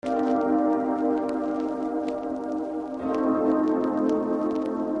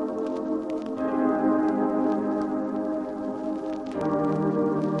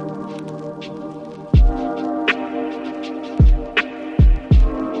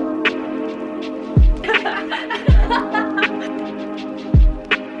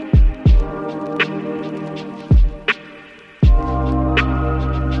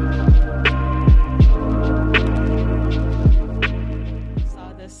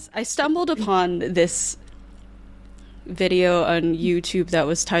I stumbled upon this video on YouTube that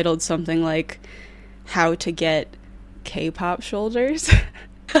was titled something like "How to Get K-pop Shoulders."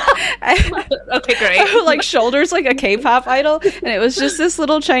 Okay, great. Like shoulders like a K-pop idol, and it was just this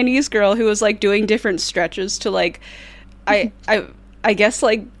little Chinese girl who was like doing different stretches to like I guess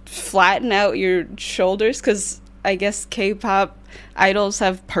like flatten out your shoulders, because I guess K-pop idols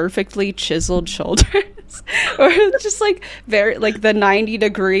have perfectly chiseled shoulders. Or just like very like the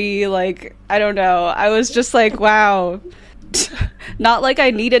 90-degree, like I don't know. I was just like, wow. Not like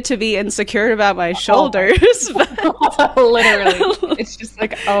I needed to be insecure about my shoulders. But Literally. It's just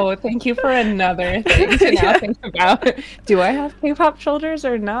like, oh, thank you for another thing to now think about. Do I have K-pop shoulders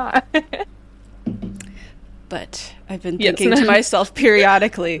or not? But I've been thinking to myself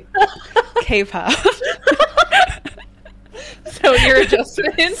periodically, K-pop. So your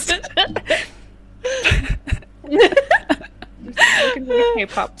adjustments. Looking for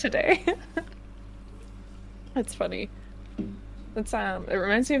K-pop today. That's funny. It's it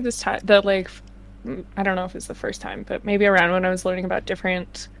reminds me of this time that like I don't know if it's the first time, but maybe around when I was learning about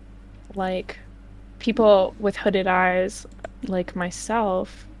different like people with hooded eyes like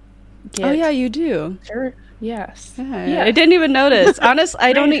myself get... Oh yeah, you do. Yes. Yeah. I didn't even notice. Honest,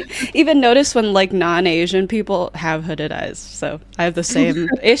 I don't even notice when like non-Asian people have hooded eyes. So I have the same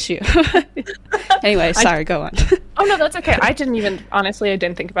issue. Anyway, sorry, go on. Oh no, that's okay. I didn't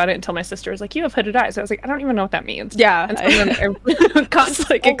think about it until my sister was like, "You have hooded eyes." I was like, "I don't even know what that means." Yeah. And so then I got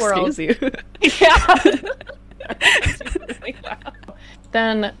like, excuse you. Yeah. Like, wow.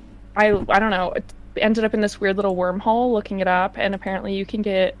 Then I don't know, it ended up in this weird little wormhole looking it up, and apparently you can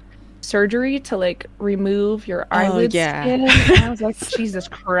get surgery to like remove your eyelid skin. And I was like, Jesus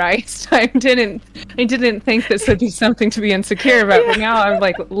Christ, I didn't think this would be something to be insecure about. But now I'm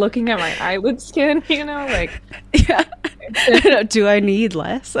like looking at my eyelid skin, you know, like do I need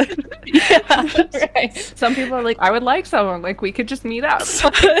less? Yeah, right. Some people are like, I would like someone, like we could just meet up.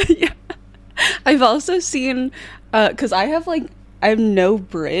 Yeah. I've also seen because I have no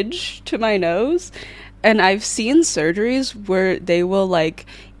bridge to my nose, and I've seen surgeries where they will like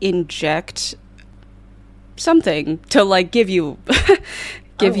inject something to like give you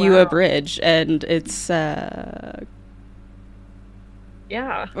a bridge, and it's yeah,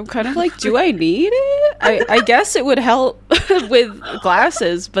 I'm kind of like, do I need it? I guess it would help with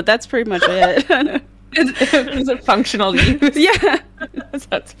glasses, but that's pretty much it. Is it functional use? Yeah.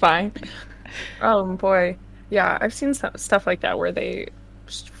 That's fine. Oh boy, yeah, I've seen stuff like that where they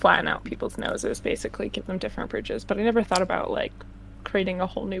just flatten out people's noses, basically give them different bridges, but I never thought about like creating a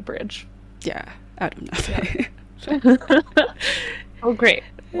whole new bridge. Yeah, out of nothing. Yeah. Oh great,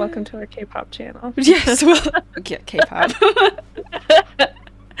 welcome to our K-pop channel. Yes, well, yeah, K-pop.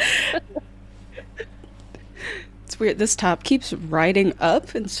 It's weird, this top keeps riding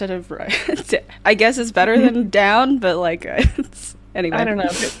up instead of I guess it's better than down, but like it's... Anyway. I don't know,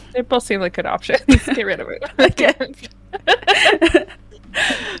 they both seem like good options. Get rid of it.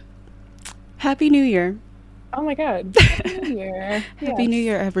 Happy New Year. Oh my god. Happy New Year. Happy New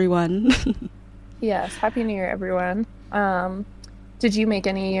Year, everyone. Yes, Happy New Year, everyone. Did you make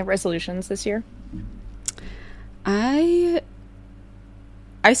any resolutions this year? I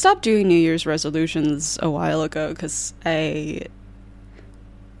stopped doing New Year's resolutions a while ago because I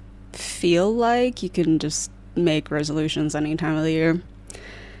feel like you can just make resolutions any time of the year.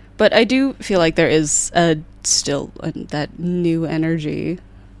 But I do feel like there is still that new energy.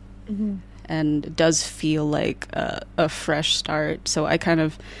 Mm-hmm. And it does feel like a fresh start. So I kind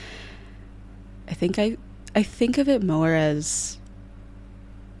of, I think of it more as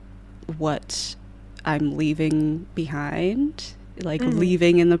what I'm leaving behind, like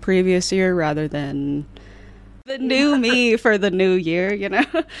leaving in the previous year rather than the new me for the new year, you know?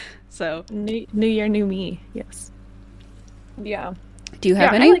 So new year, new me. Yes. Yeah. Do you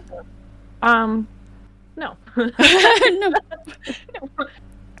have any? No. No. No.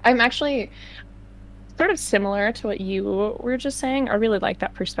 I'm actually sort of similar to what you were just saying. I really like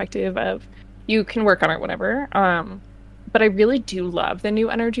that perspective of you can work on it whenever. But I really do love the new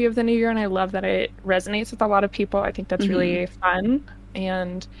energy of the new year, and I love that it resonates with a lot of people. I think that's really fun.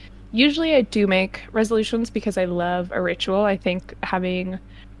 And usually I do make resolutions because I love a ritual. I think having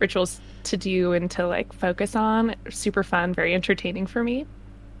rituals to do and to like focus on super fun, very entertaining for me.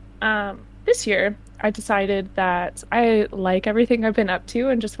 This year I decided that I like everything I've been up to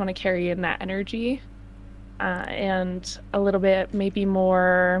and just want to carry in that energy and a little bit maybe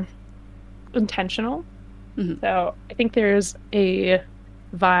more intentional. So I think there's a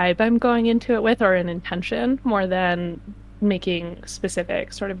vibe I'm going into it with, or an intention, more than making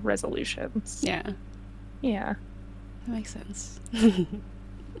specific sort of resolutions. Yeah. That makes sense.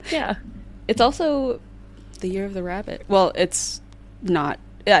 Yeah. It's also the year of the rabbit. Well, it's not.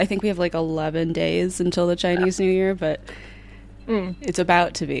 I think we have like 11 days until the Chinese New Year, but it's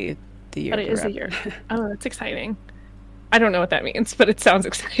about to be the year But of it the is a rabbit. year. Oh, that's exciting. I don't know what that means, but it sounds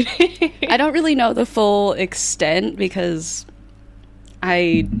exciting. I don't really know the full extent because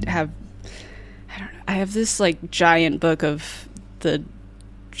I don't know. I have this like giant book of the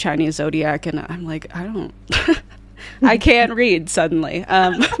Chinese zodiac, and I'm like, I can't read suddenly. I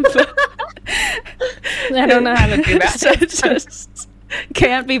don't know how to do that. Just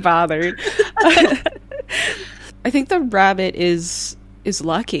can't be bothered. I think the rabbit is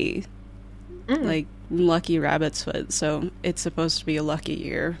lucky, like lucky rabbit's foot. So it's supposed to be a lucky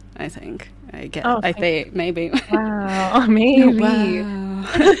year. I think. I think maybe. Wow, maybe. Wow.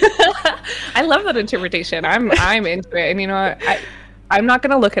 I love that interpretation. I'm into it, and you know what? I'm not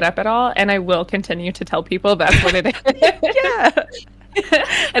going to look it up at all, and I will continue to tell people that's what it is. Yeah.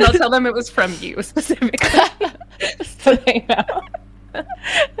 And I'll tell them it was from you specifically, so they know.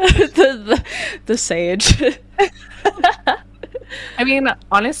 the sage. I mean,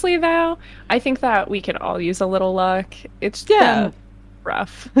 honestly, though, I think that we could all use a little luck. It's been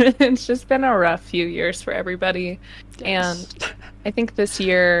rough. It's just been a rough few years for everybody. Yes. And I think this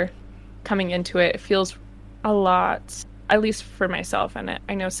year, coming into it, feels a lot, at least for myself, and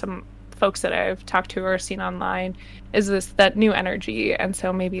I know some folks that I've talked to or seen online, is that new energy. And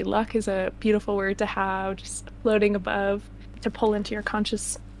so maybe luck is a beautiful word to have, just floating above, to pull into your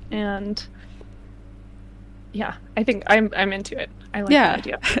conscious. And yeah, I think I'm into it. I like the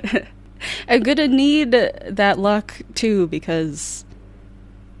idea. I'm gonna need that luck too because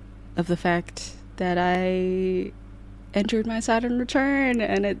of the fact that I entered my Saturn return,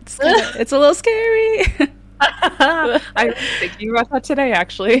 and it's a little scary. I was thinking about that today,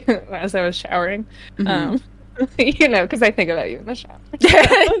 actually, as I was showering. You know, because I think about you in the shower.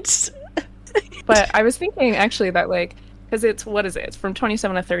 But I was thinking, actually, that, like, because what is it? It's from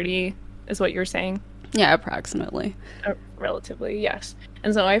 27 to 30, is what you're saying? Yeah, approximately. Relatively, yes.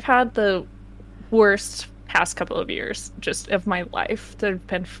 And so I've had the worst past couple of years, just of my life. They've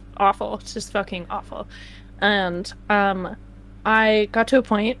been awful. It's just fucking awful. And I got to a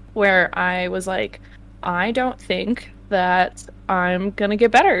point where I was like, I don't think that I'm gonna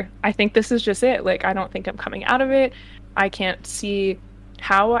get better. I think this is just it. Like, I don't think I'm coming out of it. I can't see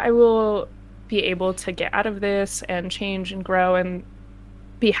how I will be able to get out of this and change and grow and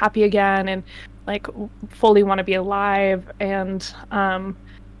be happy again and like fully want to be alive. And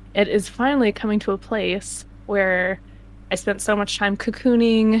it is finally coming to a place where I spent so much time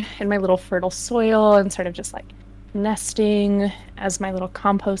cocooning in my little fertile soil and sort of just like nesting as my little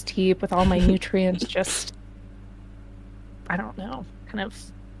compost heap with all my nutrients just, I don't know, kind of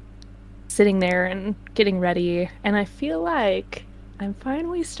sitting there and getting ready. And I feel like I'm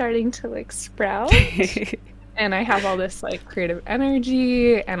finally starting to like sprout. And I have all this like creative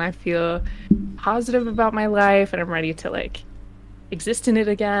energy, and I feel positive about my life, and I'm ready to like exist in it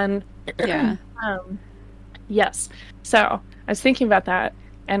again. Yeah. Yes. So I was thinking about that,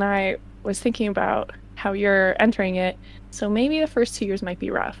 and I was thinking about how you're entering it. So maybe the first 2 years might be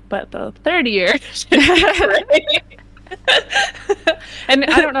rough, but the third year should be great. And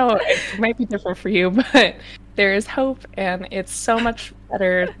I don't know, it might be different for you, but there is hope, and it's so much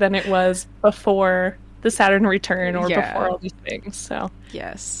better than it was before the Saturn return or before all these things. So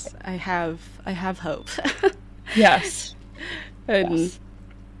yes, I have hope. Yes. And yes.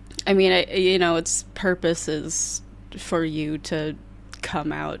 I mean, its purpose is for you to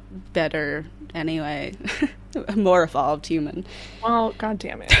come out better anyway. A more evolved human. Well, god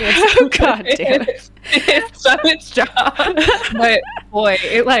damn it. God damn it. It's done its job. But boy,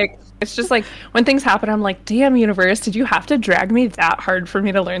 it's just like when things happen, I'm like, damn, universe, did you have to drag me that hard for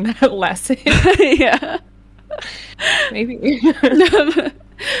me to learn that lesson? Yeah. Maybe.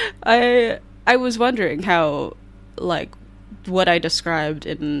 I was wondering how, like, what I described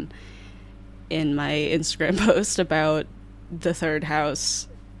in my Instagram post about the third house,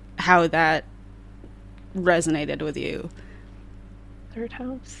 how that resonated with you. Third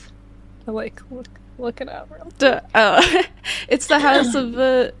house? I like look it up. It's the house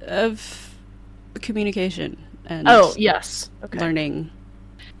of communication and yes. Okay. Learning.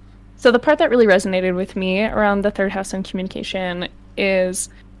 So the part that really resonated with me around the third house and communication is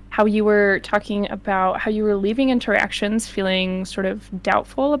how you were talking about how you were leaving interactions feeling sort of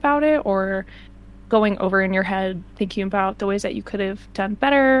doubtful about it, or going over in your head thinking about the ways that you could have done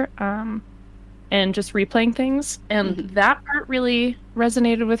better, and just replaying things. And that part really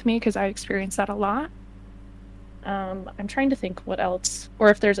resonated with me because I experienced that a lot. I'm trying to think what else, or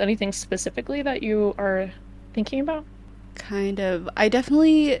if there's anything specifically that you are thinking about. kind of, I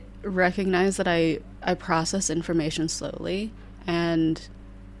definitely recognize that I process information slowly, and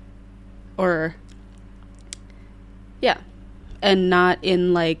not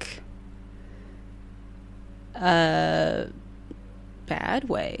in like a bad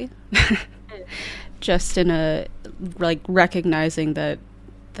way. Just in a like recognizing that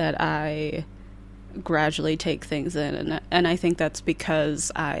I gradually take things in, and I think that's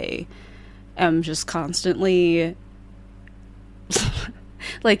because I am just constantly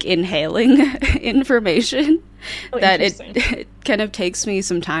like inhaling information. That it kind of takes me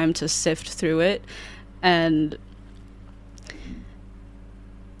some time to sift through it, and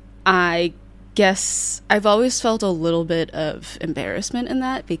I guess I've always felt a little bit of embarrassment in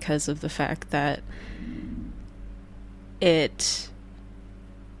that because of the fact that it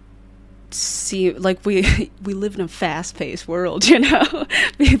like we live in a fast-paced world, you know.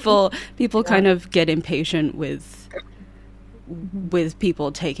 People kind of get impatient with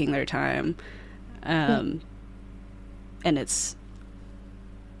people taking their time, and it's,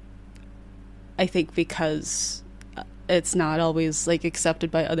 I think, because it's not always like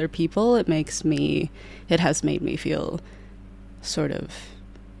accepted by other people, it has made me feel sort of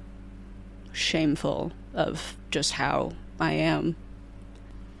shameful of just how I am.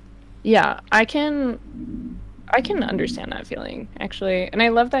 Yeah, I can understand that feeling, actually. And I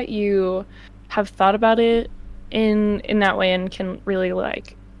love that you have thought about it in that way, and can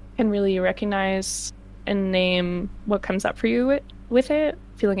really recognize and name what comes up for you with it,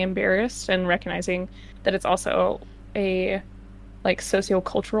 feeling embarrassed and recognizing that it's also a like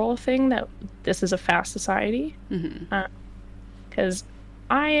sociocultural thing, that this is a fast society. Because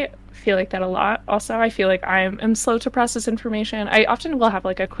I feel like that a lot. Also, I feel like I'm slow to process information. I often will have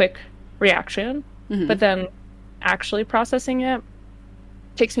like a quick reaction, but then actually processing it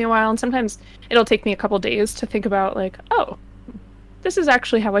takes me a while, and sometimes it'll take me a couple days to think about like, oh, this is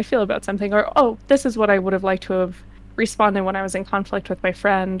actually how I feel about something, or oh, this is what I would have liked to have responded when I was in conflict with my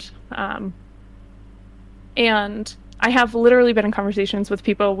friend. And I have literally been in conversations with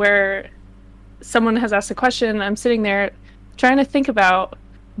people where someone has asked a question, I'm sitting there trying to think about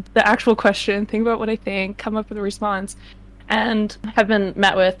the actual question, think about what I think, come up with a response, and have been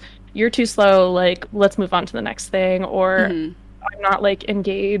met with, you're too slow, like, let's move on to the next thing, or I'm not like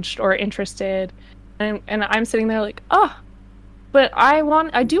engaged or interested. And I'm sitting there like, oh, but I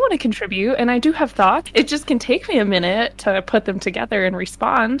do want to contribute, and I do have thoughts. It just can take me a minute to put them together and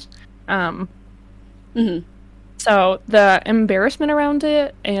respond. So the embarrassment around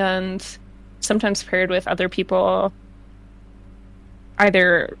it, and sometimes paired with other people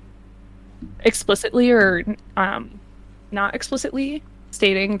either explicitly or not explicitly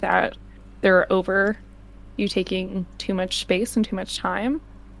stating that they're over you taking too much space and too much time.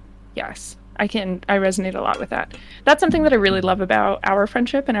 Yes, I resonate a lot with that. That's something that I really love about our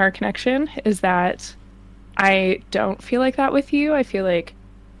friendship and our connection, is that I don't feel like that with you. I feel like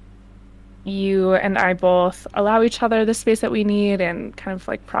you and I both allow each other the space that we need and kind of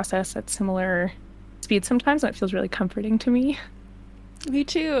like process at similar speeds sometimes, and it feels really comforting to me. Me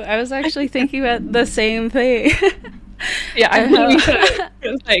too. I was actually thinking about the same thing. Yeah, I really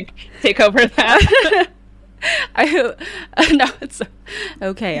could like take over that. No, it's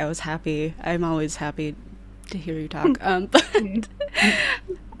okay. I was happy. I'm always happy to hear you talk. But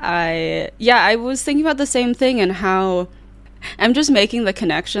I was thinking about the same thing, and how I'm just making the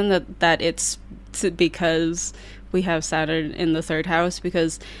connection that it's because we have Saturn in the third house,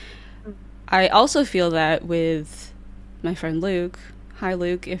 because I also feel that with my friend Luke. Hi,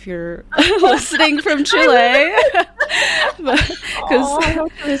 Luke, if you're listening from Chile.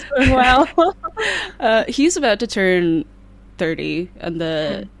 Because well. He's about to turn 30 on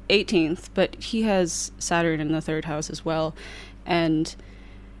the 18th, but he has Saturn in the third house as well. And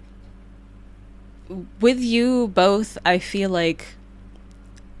with you both, I feel like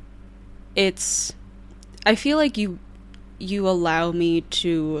you allow me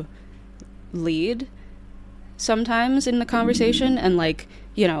to lead sometimes in the conversation, and like,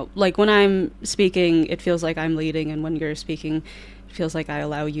 you know, like when I'm speaking it feels like I'm leading, and when you're speaking it feels like I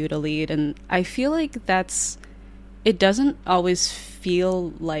allow you to lead. And I feel like it doesn't always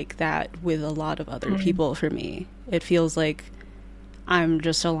feel like that with a lot of other people. For me, it feels like I'm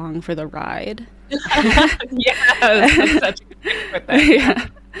just along for the ride. Yeah, that's such a good thing with that. Yeah.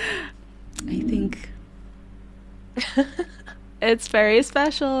 I think it's very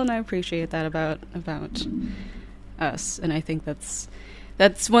special, and I appreciate that about us. And I think that's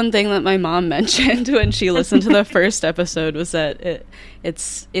one thing that my mom mentioned when she listened to the first episode, was that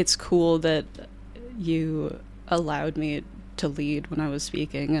it's cool that you allowed me to lead when I was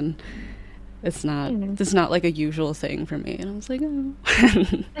speaking. And It's not like a usual thing for me. And I was like, oh.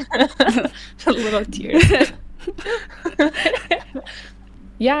 Little tears.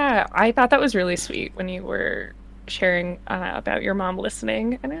 Yeah, I thought that was really sweet when you were sharing about your mom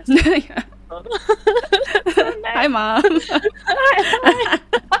listening. And it was Yeah. So nice. Hi, Mom.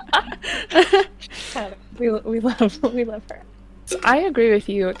 we love her. So I agree with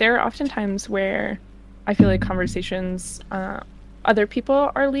you. There are often times where I feel like conversations other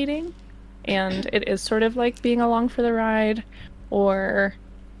people are leading, and it is sort of like being along for the ride, or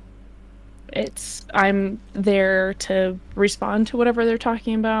I'm there to respond to whatever they're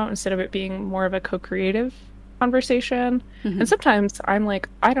talking about instead of it being more of a co-creative conversation. And sometimes I'm like,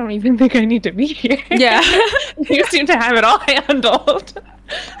 I don't even think I need to be here. Yeah. You seem to have it all handled.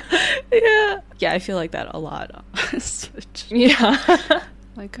 Yeah, I feel like that a lot. Yeah.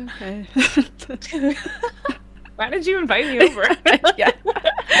 Like, okay. Why did you invite me over? Yeah.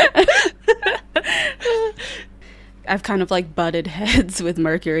 I've kind of like butted heads with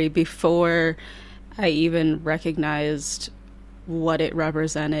Mercury before I even recognized what it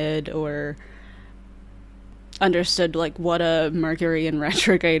represented or understood like what a Mercury in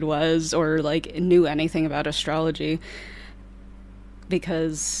retrograde was, or like knew anything about astrology,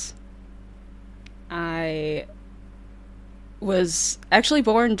 because I was actually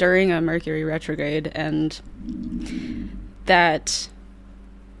born during a Mercury retrograde, and that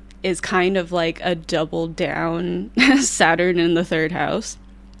is kind of like a double down Saturn in the third house.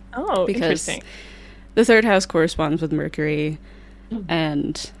 Oh, because interesting. The third house corresponds with Mercury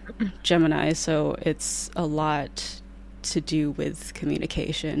and Gemini, so it's a lot to do with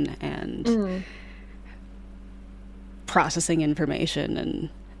communication and processing information,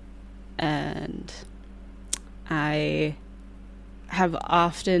 and I have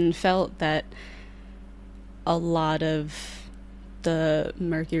often felt that a lot of the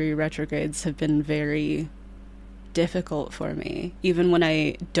Mercury retrogrades have been very difficult for me, even when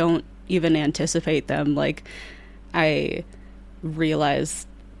I don't even anticipate them. Like, I realize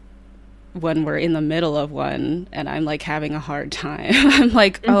when we're in the middle of one and I'm like having a hard time, I'm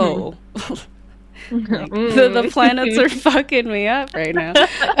like, oh, like, the planets are fucking me up right now.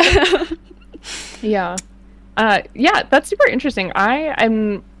 Yeah. Yeah, that's super interesting. I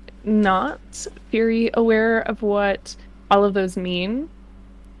am not very aware of what all of those mean.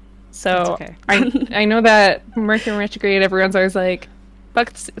 So okay. I know that Mercury retrograde, everyone's always like,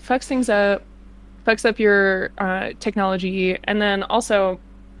 fucks things up, fucks up your technology. And then also,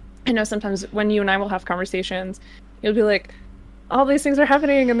 I know sometimes when you and I will have conversations, you'll be like, all these things are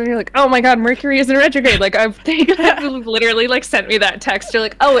happening, and then you're like, oh my god, Mercury is in retrograde. Like, I've literally like sent me that text. You're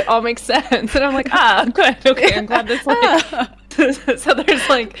like, oh, it all makes sense. And I'm like, good, okay, I'm glad this like so there's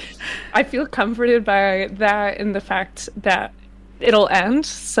like, I feel comforted by that in the fact that it'll end.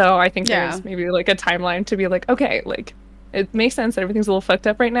 So I think there's maybe like a timeline to be like, okay, like it makes sense that everything's a little fucked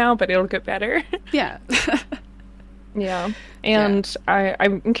up right now, but it'll get better. Yeah. Yeah. And yeah.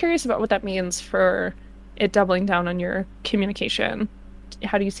 I'm curious about what that means for it doubling down on your communication.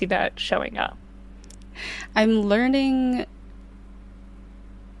 How do you see that showing up? I'm learning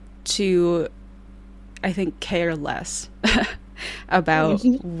to, I think, care less about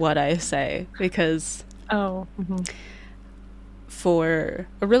what I say, because for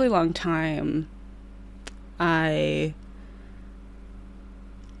a really long time I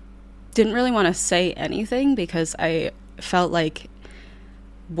didn't really want to say anything, because I felt like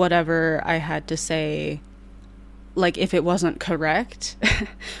whatever I had to say, like if it wasn't correct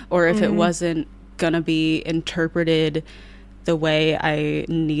or if it wasn't gonna be interpreted the way I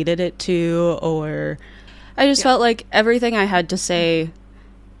needed it to, or I just felt like everything I had to say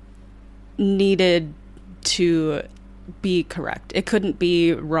needed to be correct. It couldn't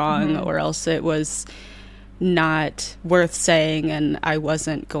be wrong, or else it was not worth saying, and I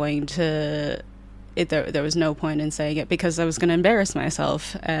wasn't going to there was no point in saying it, because I was going to embarrass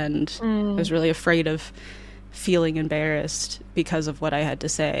myself, and I was really afraid of feeling embarrassed because of what I had to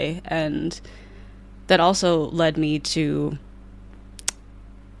say. And that also led me to,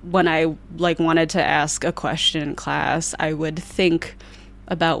 when I like wanted to ask a question in class, I would think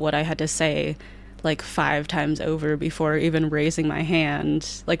about what I had to say like 5 times over before even raising my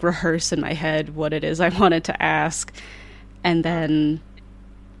hand, like rehearse in my head what it is I wanted to ask. And then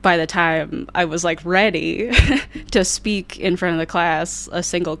by the time I was like ready to speak in front of the class a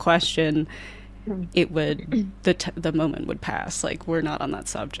single question, it would the moment would pass. Like, we're not on that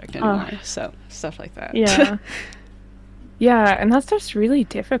subject anymore. So stuff like that. Yeah. Yeah, and that stuff's really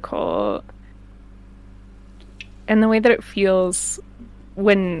difficult. And the way that it feels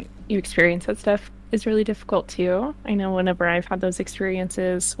when you experience that stuff is really difficult too. I know whenever I've had those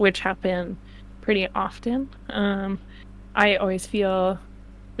experiences, which happen pretty often. I always feel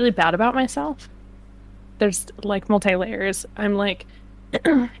really bad about myself. There's like multi-layers. I'm like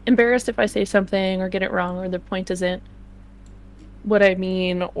embarrassed if I say something or get it wrong or the point isn't what I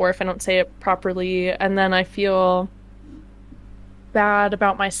mean, or if I don't say it properly, and then I feel bad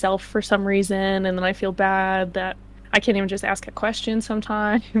about myself for some reason, and then I feel bad that I can't even just ask a question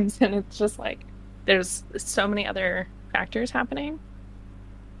sometimes, and it's just like there's so many other factors happening.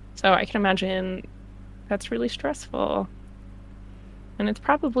 So I can imagine that's really stressful. And it's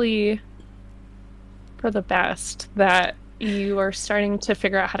probably for the best that you are starting to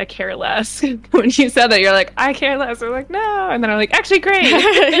figure out how to care less. When you said that, you're like, I care less. I'm like, no. And then I'm like, actually, great.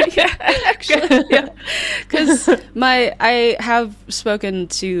 Yeah, actually, yeah. Because I have spoken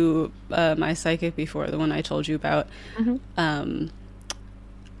to my psychic before, the one I told you about,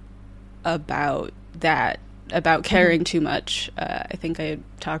 about that, about caring too much. I think I had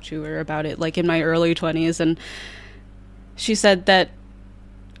talked to her about it, like, in my early 20s, and she said that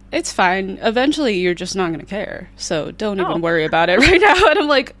it's fine. Eventually, you're just not going to care. So don't even worry about it right now. And I'm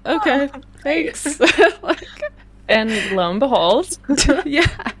like, okay, thanks. Like, and lo and behold.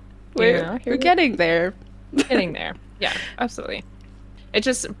 Yeah. We're getting there. Getting there. Yeah, absolutely. It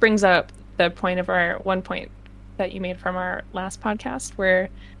just brings up the point of one point that you made from our last podcast where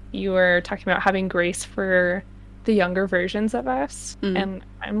you were talking about having grace for the younger versions of us. And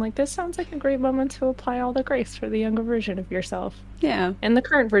I'm like, this sounds like a great moment to apply all the grace for the younger version of yourself. Yeah. And the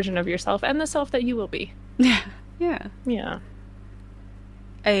current version of yourself and the self that you will be. Yeah. Yeah. Yeah.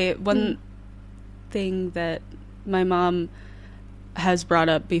 One thing that my mom has brought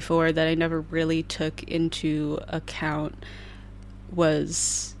up before that I never really took into account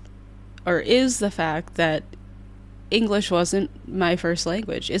is the fact that English isn't my first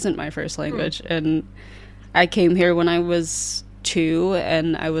language. And I came here when I was 2,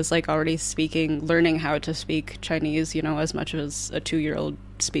 and I was like already learning how to speak Chinese, as much as a 2-year-old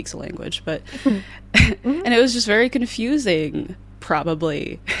speaks a language. But, and it was just very confusing,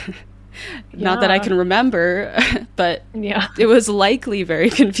 probably. Not that I can remember, but it was likely very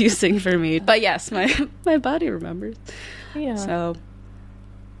confusing for me. But yes, my body remembers. Yeah. So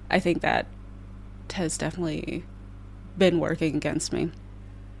I think that has definitely been working against me.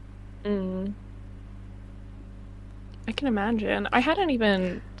 I can imagine. I hadn't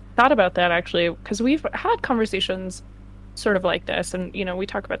even thought about that, actually, because we've had conversations sort of like this, and, we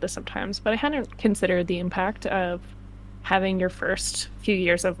talk about this sometimes, but I hadn't considered the impact of having your first couple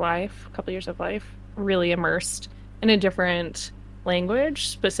years of life, really immersed in a different language,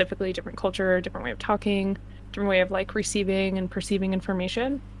 specifically different culture, different way of talking, different way of, like, receiving and perceiving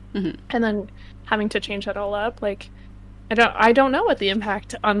information, and then having to change that all up, like, I don't know what the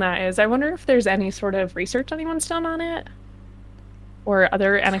impact on that is. I wonder if there's any sort of research anyone's done on it, or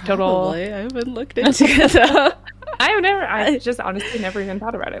other anecdotal. Probably. I haven't looked into it. I just honestly never even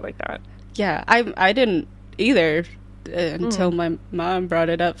thought about it like that. Yeah, I didn't either until my mom brought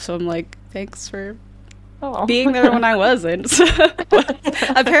it up. So I'm like, thanks for being there when I wasn't.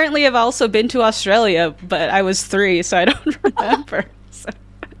 Apparently, I've also been to Australia, but I was 3, so I don't remember.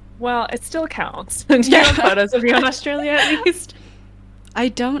 Well, it still counts. Do you have photos of you in Australia, at least? I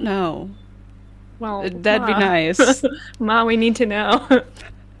don't know. Well, that'd be nice. Ma, we need to know.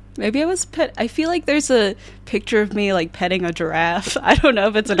 Maybe I was I feel like there's a picture of me, like, petting a giraffe. I don't know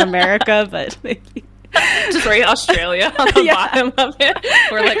if it's in America, but maybe. Just right, Australia on the bottom of it.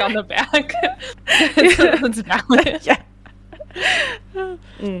 Or, like, on the back. It's valid.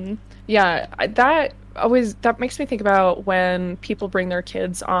 Yeah, that makes me think about when people bring their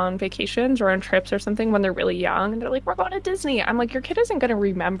kids on vacations or on trips or something when they're really young, and they're like, we're going to Disney. I'm like, your kid isn't going to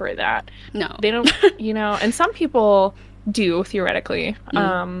remember that. No. They don't, and some people do, theoretically.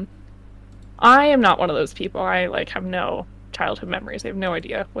 I am not one of those people. I, like, have no childhood memories. I have no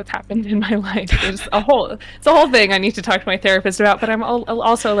idea what's happened in my life. It's a whole thing I need to talk to my therapist about, but I'm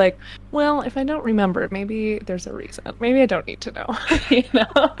also like, well, if I don't remember, maybe there's a reason. Maybe I don't need to know.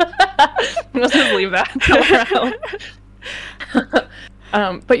 Let's just leave that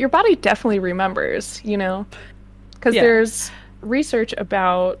around. But your body definitely remembers, because there's research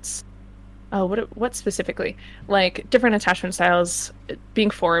about what specifically, like, different attachment styles being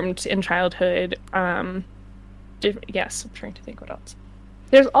formed in childhood. Yes, I'm trying to think what else.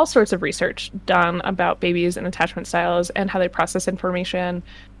 There's all sorts of research done about babies and attachment styles and how they process information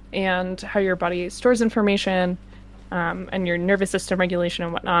and how your body stores information, and your nervous system regulation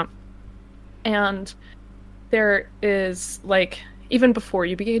and whatnot. And there is, like, even before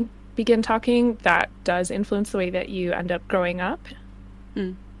you begin talking, that does influence the way that you end up growing up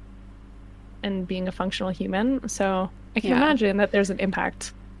and being a functional human. So I can imagine that there's an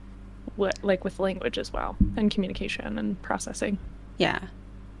impact like with language as well, and communication and processing. Yeah.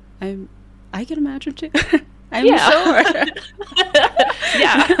 I can imagine too. I'm sure.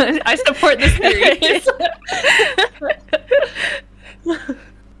 Yeah, I support this theory.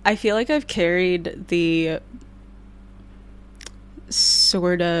 I feel like I've carried the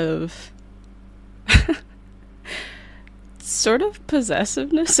sort of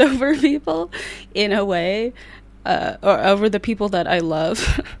possessiveness over people in a way, or over the people that I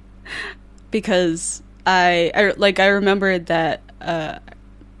love, because I remember that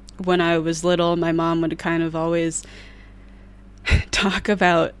when I was little, my mom would kind of always talk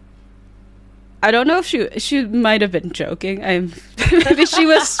about, I don't know if she might have been joking. Maybe she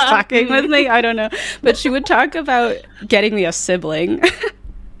was fucking with me. I don't know. But she would talk about getting me a sibling.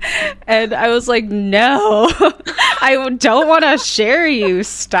 And I was like, no, I don't want to share you.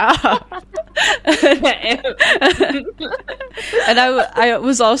 Stop. And I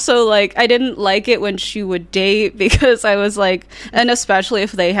was also like, I didn't like it when she would date, because I was like, and especially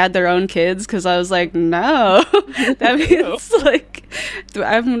if they had their own kids, because I was like, no, that means like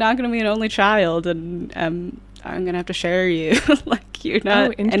I'm not going to be an only child, and I'm going to have to share you. Like, you're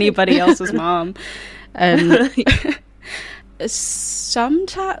not anybody else's mom. And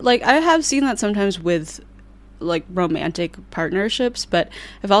sometimes, like, I have seen that sometimes with like romantic partnerships, but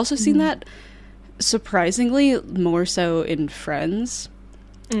I've also seen that surprisingly more so in friends.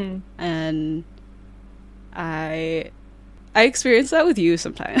 And I experience that with you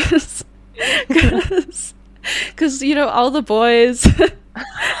sometimes, because you know, all the boys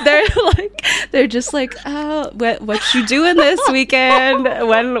they're just like, oh, what's she doing this weekend?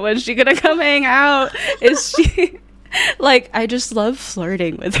 When's she gonna come hang out? Is she like, I just love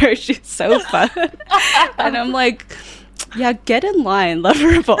flirting with her. She's so fun. And I'm like, yeah, get in line,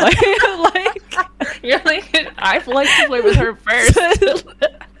 lover boy. Like, you're like, I'd like to flirt with her first.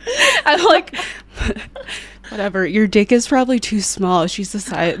 I'm like, whatever, your dick is probably too small. She's the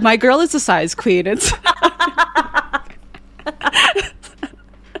size, my girl is a size queen. It's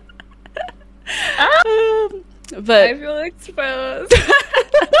but I feel exposed.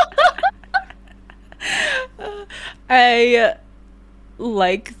 I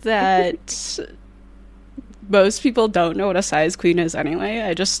like that most people don't know what a size queen is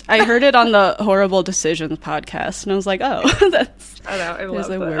anyway. I heard it on the Horrible Decisions podcast, and I was like, oh, there's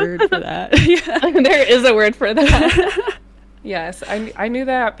a word for that. Yeah. There is a word for that. Yes, I knew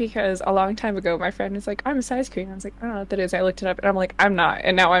that because a long time ago, my friend was like, I'm a size queen. I was like, I don't know what that is. I looked it up, and I'm like, I'm not.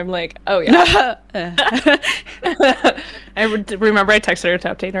 And now I'm like, oh, yeah. I remember I texted her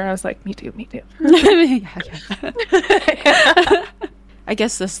to update her, and I was like, me too. Yeah. I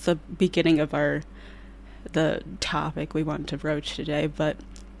guess this is the beginning of the topic we want to broach today, but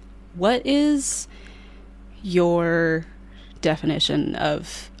what is your definition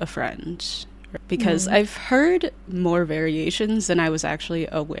of a friend? Because I've heard more variations than I was actually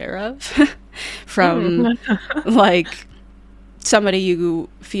aware of from like somebody you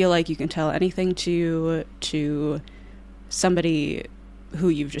feel like you can tell anything to somebody who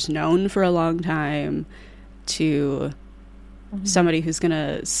you've just known for a long time, to somebody who's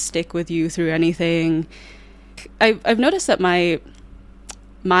gonna stick with you through anything. I've noticed that my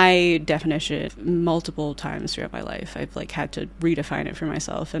definition multiple times throughout my life, I've like had to redefine it for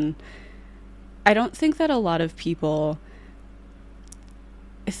myself, and I don't think that a lot of people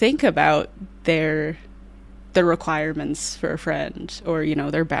think about their requirements for a friend, or, you know,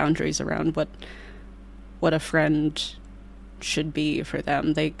 their boundaries around what a friend should be for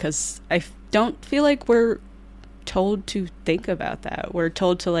them. Because I don't feel like we're told to think about that. We're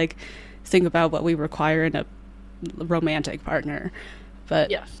told to like think about what we require in a romantic partner,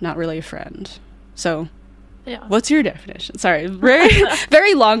 but not really a friend. So yeah. What's your definition? Sorry, very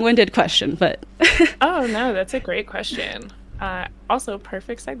very long-winded question, but oh no, that's a great question. Also,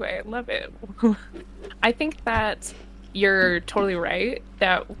 perfect segue. I love it. I think that you're totally right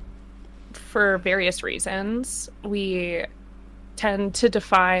that for various reasons we tend to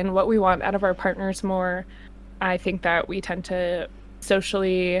define what we want out of our partners more. I think that we tend to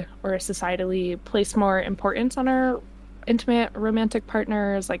socially or societally place more importance on our intimate romantic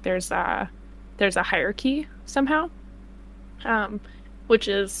partners. Like there's a hierarchy somehow, which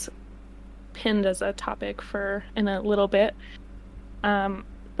is pinned as a topic for in a little bit.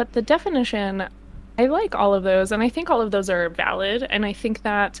 But the definition, I like all of those, and I think all of those are valid, and I think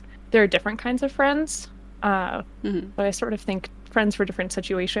that there are different kinds of friends, but I sort of think friends for different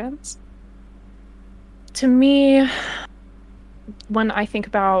situations. To me, when I think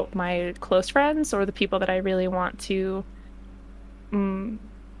about my close friends or the people that I really want to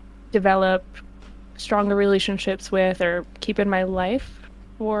develop stronger relationships with or keep in my life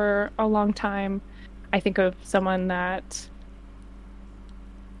for a long time. I think of someone that,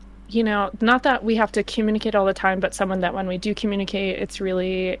 you know, not that we have to communicate all the time, but someone that when we do communicate,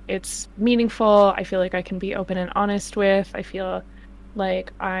 it's meaningful. I feel like I can be open and honest with. I feel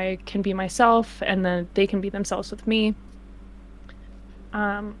like I can be myself, and then they can be themselves with me.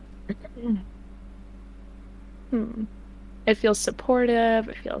 It feels supportive.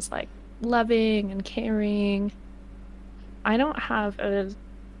 It feels like loving and caring. I don't have a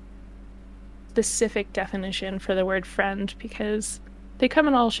specific definition for the word friend because they come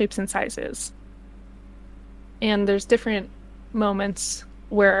in all shapes and sizes. And there's different moments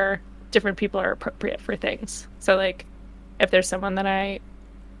where different people are appropriate for things. So, like, if there's someone that I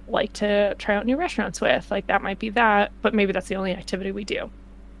like to try out new restaurants with, like, that might be that, but maybe that's the only activity we do.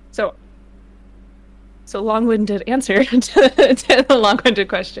 So long-winded answer to the long-winded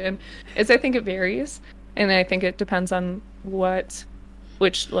question is I think it varies, and I think it depends on which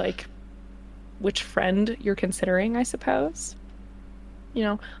friend you're considering, I suppose. You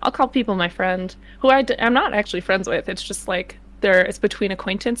know, I'll call people my friend who I'm not actually friends with. It's just like it's between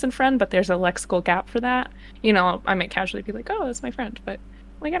acquaintance and friend, but there's a lexical gap for that. You know, I might casually be like, oh, that's my friend, but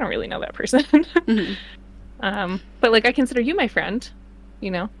like I don't really know that person. Mm-hmm. But like I consider you my friend,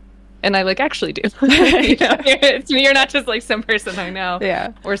 you know. And I, like, actually do. You know, you're not just, like, some person I know.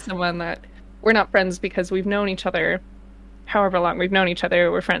 Yeah. Or someone that... We're not friends because we've known each other however long we've known each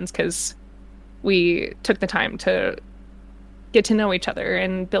other. We're friends because we took the time to get to know each other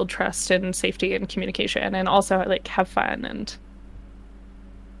and build trust and safety and communication and also, like, have fun. And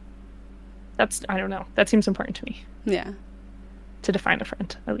that's... I don't know. That seems important to me. Yeah. To define a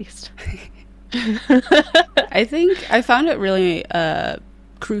friend, at least. I think I found it really...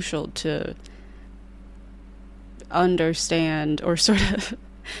 crucial to understand or sort of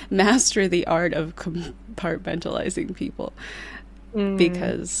master the art of compartmentalizing people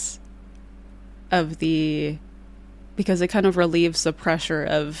because it kind of relieves the pressure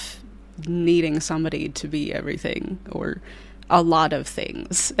of needing somebody to be everything or a lot of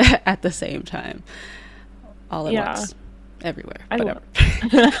things at the same time all at once everywhere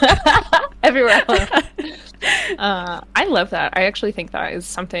everywhere. I love that. I actually think that is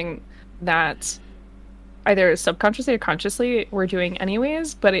something that either subconsciously or consciously we're doing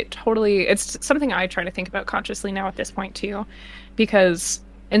anyways, but it's something I try to think about consciously now at this point too, because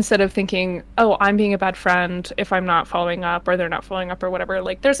instead of thinking, oh, I'm being a bad friend if I'm not following up or they're not following up or whatever,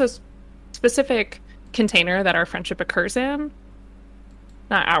 like there's a specific container that our friendship occurs in.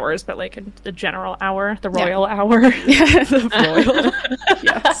 Not hours, but like the general hour, the royal hour. Yeah, the royal.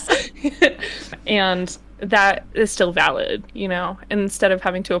 Yes. And that is still valid, you know? Instead of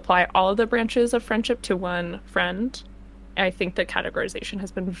having to apply all of the branches of friendship to one friend, I think that categorization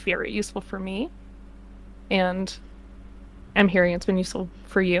has been very useful for me. And I'm hearing it's been useful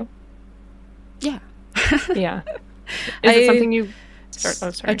for you. Yeah. Yeah. Is it something you...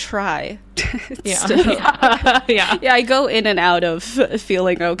 I try. Yeah. Yeah, I go in and out of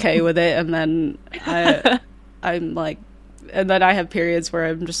feeling okay with it, and then I'm like, and then I have periods where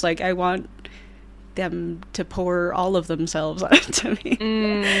I'm just like, I want them to pour all of themselves onto me.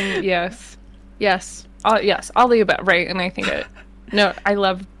 Yes. All the above, right? And I think I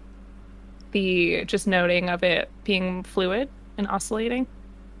love the just noting of it being fluid and oscillating.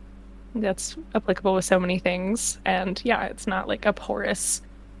 That's applicable with so many things, and yeah, it's not like a porous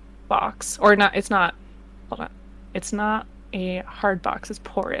box, or not. It's not. Hold on, it's not a hard box. It's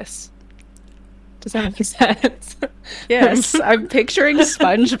porous. Does that make sense? Yes, I'm picturing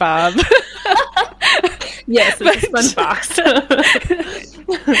SpongeBob. Yes, it's a sponge box.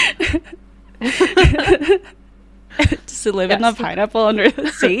 Does he live in the pineapple under the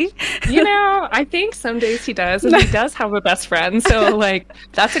sea? You know, I think some days he does, and he does have a best friend, so, like,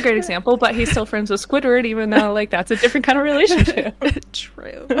 that's a great example, but he's still friends with Squidward, even though, like, that's a different kind of relationship.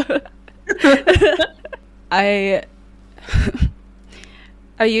 True. I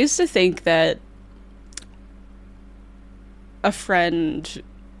used to think that a friend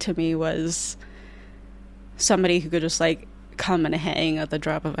to me was somebody who could just, like, come and hang at the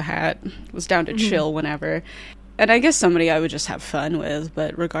drop of a hat, was down to chill whenever. And I guess somebody I would just have fun with,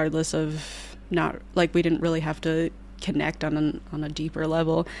 but regardless of not, like, we didn't really have to connect on a deeper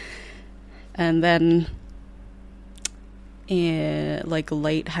level. And then in, like,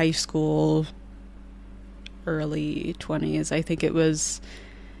 late high school, early 20s, I think it was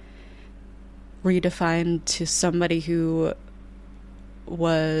redefined to somebody who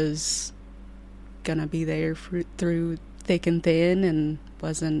was gonna be there through thick and thin and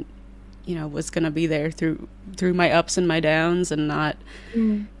wasn't, you know, was gonna be there through my ups and my downs and not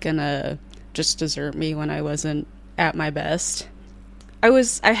gonna just desert me when I wasn't at my best.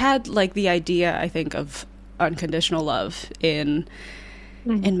 I had like the idea, I think, of unconditional love in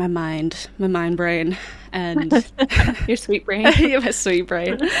my mind brain, and your sweet brain. Yeah, my sweet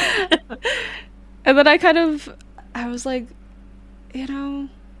brain. And then I was like, you know,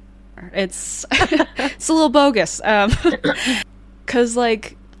 it's it's a little bogus, because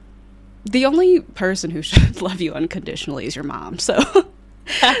like the only person who should love you unconditionally is your mom. So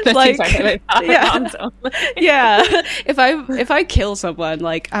That's like, exactly what I thought. Yeah, if I kill someone,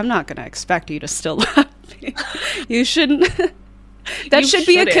 like, I'm not gonna expect you to still love me. You shouldn't. That should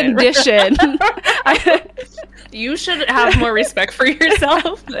be a condition. You should have more respect for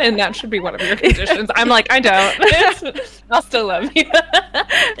yourself, and that should be one of your conditions. I'm like, I don't. I'll still love you.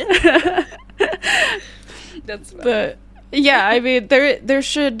 That's funny. But yeah, I mean,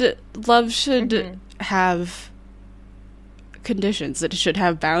 love should have conditions. It should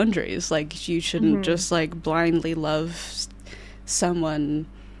have boundaries. Like, you shouldn't just like blindly love someone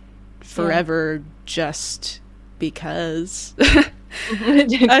forever just because.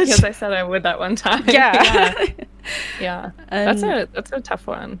 Because I said I would that one time. Yeah. Yeah. That's a tough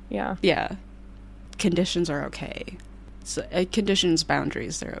one. Yeah. Yeah. Conditions are okay. So, conditions,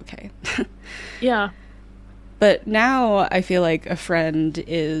 boundaries, they're okay. Yeah. But now I feel like a friend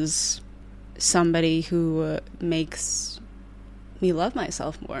is somebody who makes me love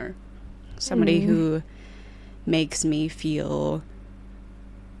myself more. Somebody who makes me feel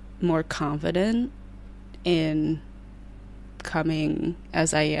more confident in coming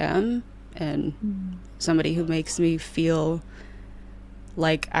as I am, and somebody who makes me feel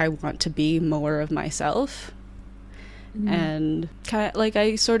like I want to be more of myself. And kind of, like,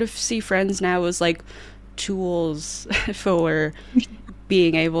 I sort of see friends now as like tools for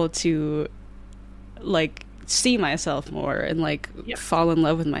being able to like see myself more and like fall in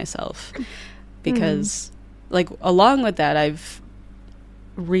love with myself, because like along with that I've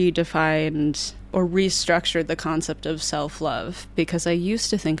redefined or restructured the concept of self-love, because I used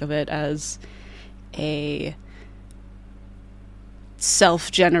to think of it as a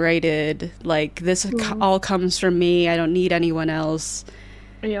self-generated, like, this all comes from me, I don't need anyone else.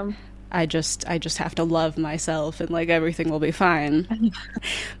 Yeah. I just have to love myself and like everything will be fine.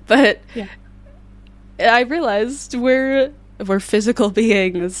 But I realized we're physical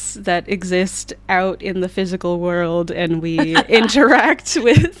beings that exist out in the physical world, and we interact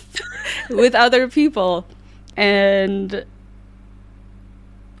with other people, and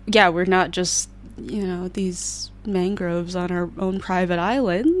yeah, we're not just, you know, these mangroves on our own private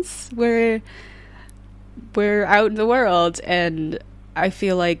islands. We're out in the world, and I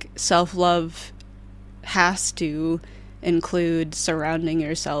feel like self-love has to include surrounding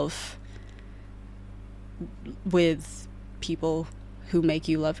yourself with people who make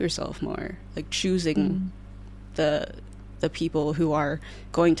you love yourself more, like choosing the people who are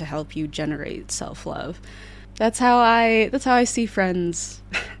going to help you generate self-love. That's how I see friends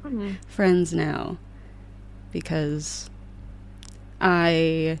friends now, because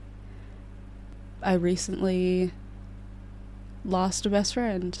I recently lost a best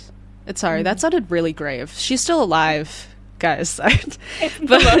friend. Sorry, that sounded really grave. She's still alive, guys.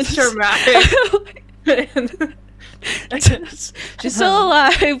 But most dramatic. She's still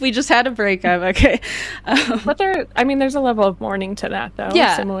alive. We just had a breakup. Okay. But there's a level of mourning to that, though.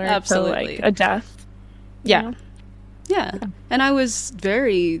 Yeah, similar absolutely. to like a death. Yeah. And I was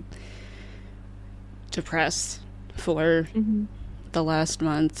very depressed for the last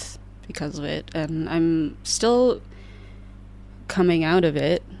month because of it, and I'm still coming out of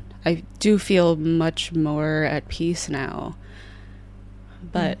it. I do feel much more at peace now,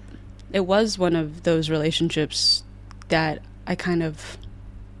 but it was one of those relationships that I kind of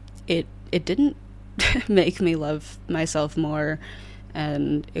it didn't make me love myself more,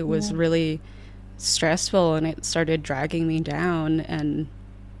 and it was really stressful, and it started dragging me down and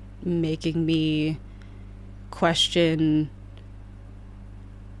making me question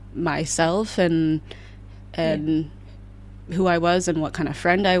myself and who I was and what kind of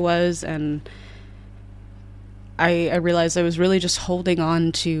friend I was, and I realized I was really just holding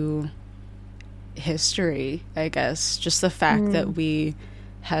on to history, I guess, just the fact that we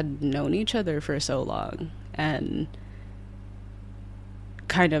had known each other for so long, and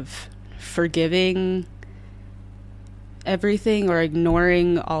kind of forgiving everything or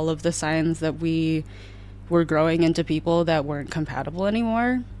ignoring all of the signs that we were growing into people that weren't compatible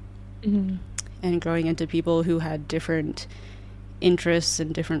anymore, and growing into people who had different interests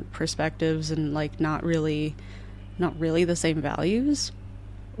and different perspectives and like not really the same values.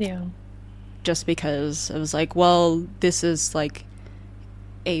 Just because I was like, well, this is like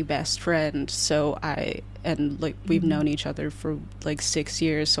a best friend, so we've known each other for like 6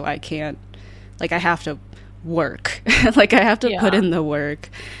 years, so I can't, like, I have to work. Like, I have to put in the work.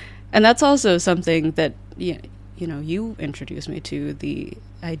 And that's also something that, you know, you introduced me to, the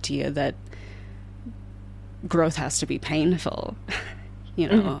idea that growth has to be painful, you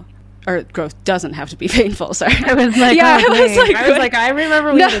know, or growth doesn't have to be painful. Sorry. I was like, I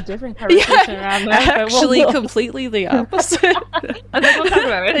remember we had a different conversation around that. Actually, completely the opposite. I was like, we'll talk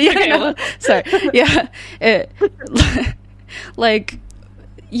about it. Yeah, sorry. Yeah. Like,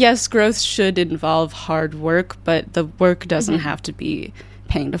 yes, growth should involve hard work, but the work doesn't have to be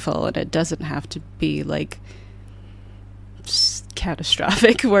painful, and it doesn't have to be like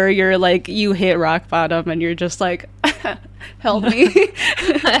catastrophic where you're like, you hit rock bottom and you're just like, help me.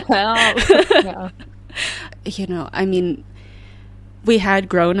 Help. Yeah. You know, I mean, we had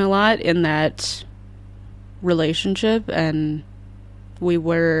grown a lot in that relationship, and we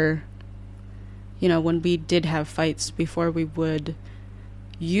were, you know, when we did have fights before, we would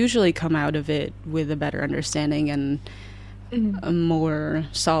usually come out of it with a better understanding and a more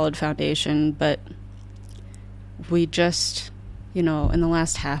solid foundation. But we just, you know, in the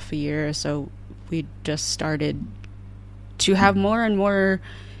last half a year or so, we just started to have more and more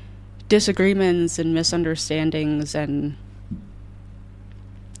disagreements and misunderstandings and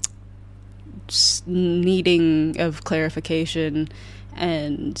just needing of clarification,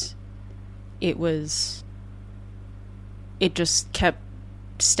 and it just kept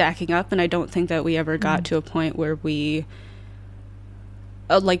stacking up, and I don't think that we ever got to a point where we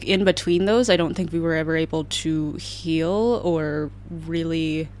like, in between those, I don't think we were ever able to heal or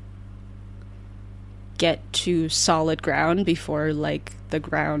really get to solid ground before, like, the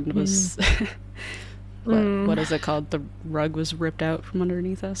ground was what is it called, the rug was ripped out from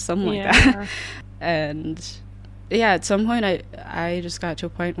underneath us, something like that. And yeah, at some point I just got to a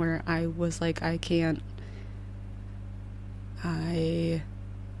point where I was like, I can't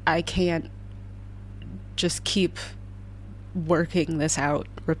just keep working this out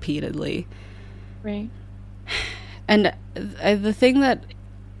repeatedly. Right. And the thing that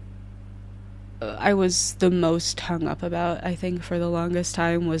I was the most hung up about, I think, for the longest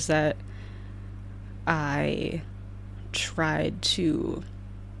time, was that I tried to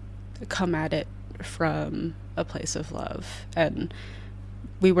come at it from a place of love, and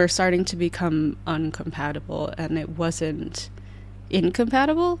we were starting to become uncompatible, and it wasn't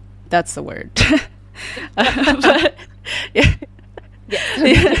incompatible. That's the word. But yeah.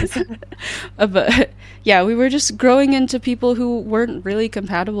 But yeah, we were just growing into people who weren't really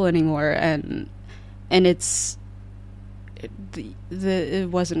compatible anymore, and it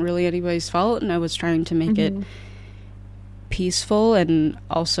wasn't really anybody's fault, and I was trying to make it peaceful and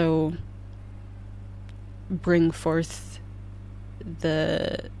also bring forth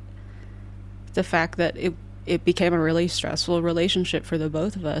the fact that it became a really stressful relationship for the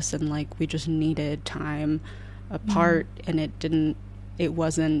both of us, and like, we just needed time apart, and it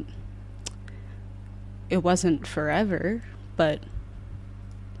wasn't forever, but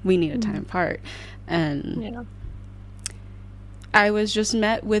we needed time apart. And I was just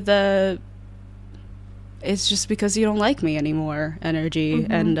met with it's just because you don't like me anymore energy,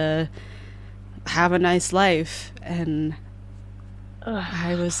 and have a nice life. And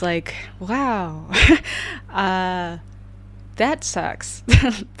I was like, wow, that sucks.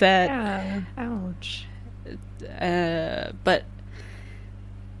 Ouch. But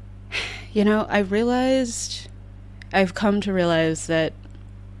you know, I've come to realize that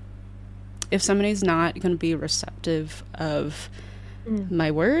if somebody's not going to be receptive of my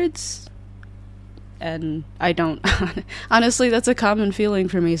words, and I don't, honestly, that's a common feeling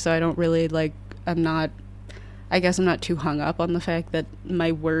for me, so I don't really, like, I guess I'm not too hung up on the fact that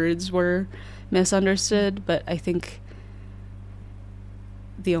my words were misunderstood, but I think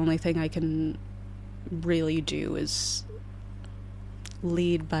the only thing I can really do is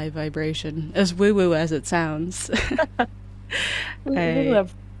lead by vibration, as woo-woo as it sounds. I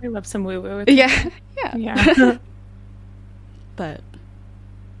love some woo-woo. Yeah. But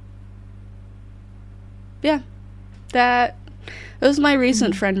yeah, that was my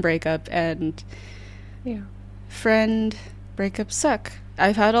recent friend breakup, and friend breakups suck.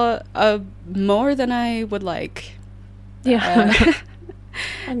 I've had a more than I would like.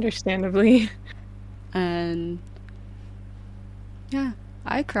 Understandably. And yeah,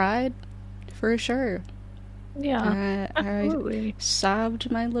 I cried for sure. Absolutely. I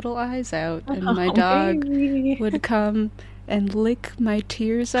sobbed my little eyes out, and my dog would come and lick my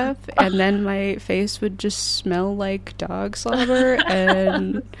tears up, and then my face would just smell like dog slobber,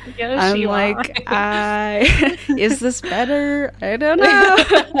 and I'm like, is this better? I don't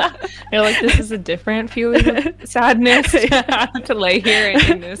know. You're like, this is a different feeling of sadness to lay here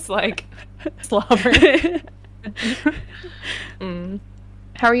in this, like, slobber.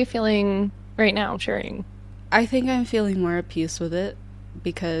 How are you feeling right now, sharing? I think I'm feeling more at peace with it,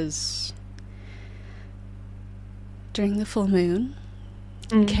 because during the full moon,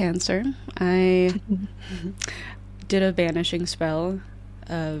 Cancer, I did a banishing spell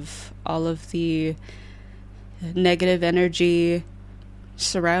of all of the negative energy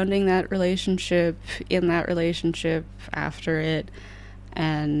surrounding that relationship, in that relationship, after it,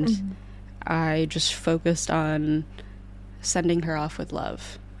 and I just focused on sending her off with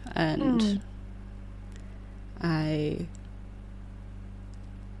love, and I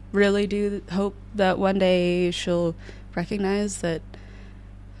really do hope that one day she'll recognize that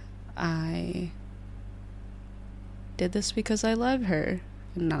I did this because I love her,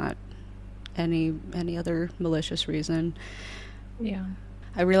 and not any other malicious reason. Yeah.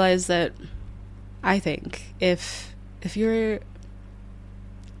 I realize that I think if you're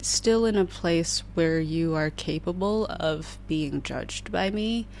still in a place where you are capable of being judged by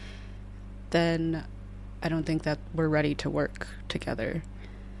me, then I don't think that we're ready to work together.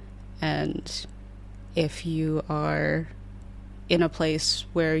 And if you are in a place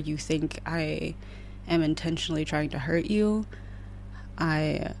where you think I am intentionally trying to hurt you,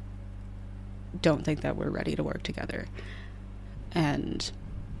 I don't think that we're ready to work together. And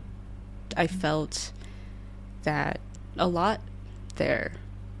I felt that a lot there,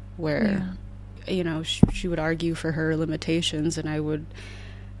 where, you know, she would argue for her limitations, and I would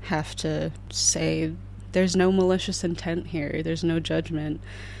have to say, there's no malicious intent here, there's no judgment.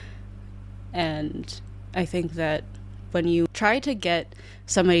 And I think that when you try to get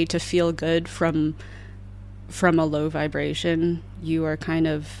somebody to feel good from a low vibration, you're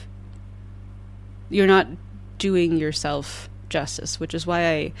not doing yourself justice, which is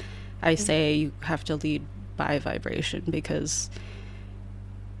why I say you have to lead by vibration, because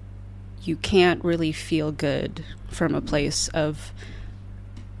you can't really feel good from a place of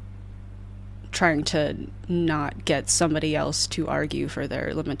trying to not get somebody else to argue for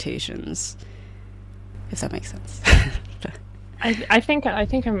their limitations, if that makes sense. I think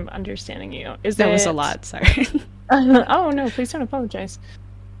I'm understanding you. That was a lot, sorry. Oh no, please don't apologize.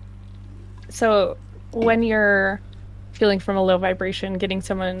 So when you're feeling from a low vibration, getting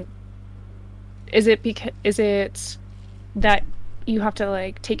someone, is it that you have to,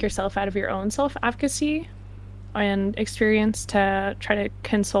 like, take yourself out of your own self-advocacy and experience to try to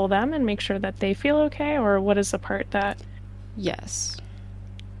console them and make sure that they feel okay? Or what is the part that... Yes.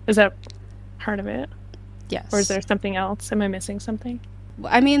 Is that part of it? Yes. Or is there something else? Am I missing something?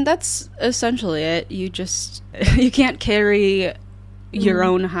 I mean, that's essentially it. You can't carry your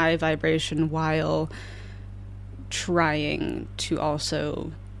own high vibration while trying to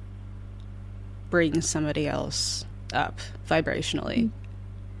also bring somebody else up vibrationally.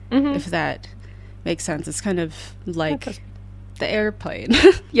 If that makes sense. It's kind of like the airplane.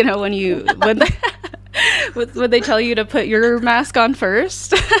 You know, when they tell you to put your mask on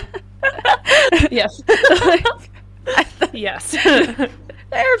first. Yes. Yes. The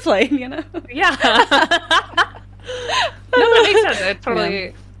airplane, you know? Yeah. No, that makes sense. It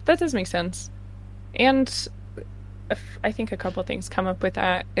totally, that does make sense. And I think a couple things come up with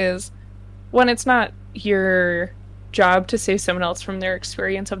that is, one, it's not your job to save someone else from their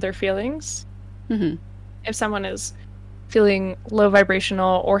experience of their feelings. If someone is feeling low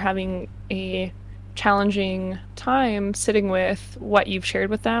vibrational or having a challenging time sitting with what you've shared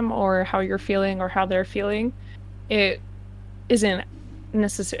with them, or how you're feeling or how they're feeling, it isn't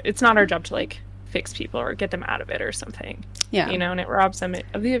necessary. It's not our job to, like, fix people or get them out of it or something. Yeah. You know, and it robs them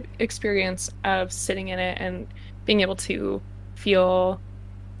of the experience of sitting in it and being able to feel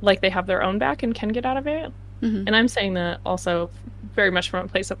like they have their own back and can get out of it. And I'm saying that also very much from a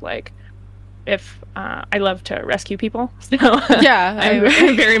place of, like, if I love to rescue people, so yeah,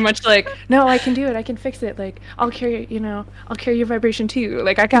 I'm very much like, no, I can do it, I can fix it, like, I'll carry your vibration too,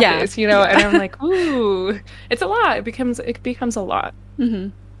 like, I got this, you know. And I'm like, ooh, it's a lot. It becomes a lot.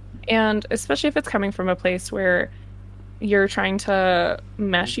 And especially if it's coming from a place where you're trying to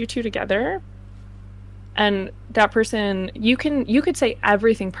mesh you two together, and that person, you could say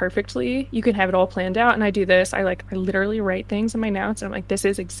everything perfectly, you can have it all planned out, and I do this, I literally write things in my notes, and I'm like, this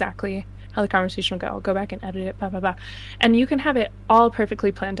is exactly how the conversation will go. I'll go back and edit it, blah, blah, blah. And you can have it all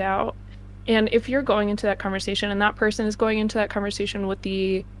perfectly planned out. And if you're going into that conversation and that person is going into that conversation with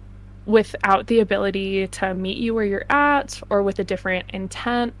the without the ability to meet you where you're at, or with a different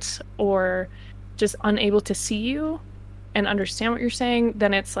intent, or just unable to see you and understand what you're saying,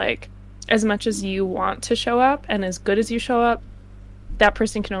 then it's like, as much as you want to show up and as good as you show up, that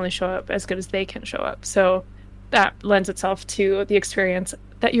person can only show up as good as they can show up. So that lends itself to the experience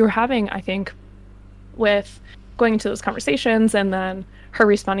that you were having, I think, with going into those conversations, and then her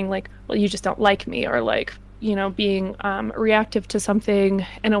responding like, well, you just don't like me, or like, you know, being reactive to something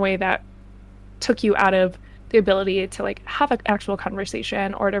in a way that took you out of the ability to like have an actual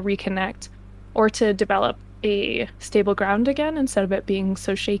conversation, or to reconnect, or to develop a stable ground again, instead of it being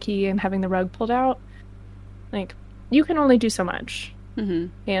so shaky and having the rug pulled out. Like, you can only do so much.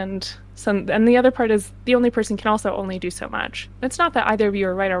 And the other part is, the only person can also only do so much. It's not that either of you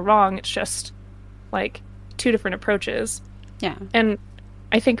are right or wrong, it's just like two different approaches. Yeah. And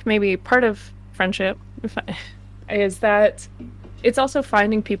I think maybe part of friendship is that it's also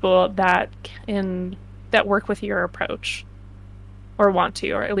finding people that work with your approach, or want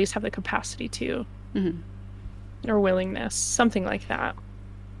to, or at least have the capacity to, or willingness, something like that.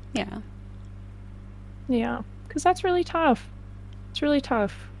 Yeah, because that's really tough. It's really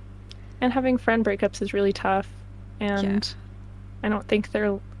tough, and having friend breakups is really tough, and I don't think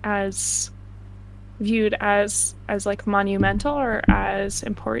they're as viewed as like monumental or as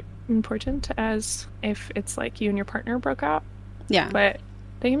important as if it's like you and your partner broke up. But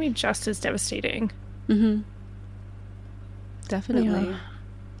they can be just as devastating. Definitely.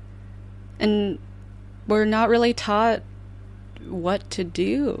 And we're not really taught what to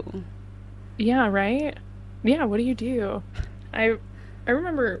do. Yeah, right? Yeah, what do you do? I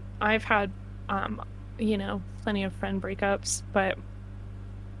remember I've had you know, plenty of friend breakups, but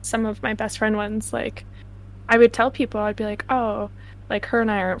some of my best friend ones, like, I would tell people, I'd be like, oh, like, her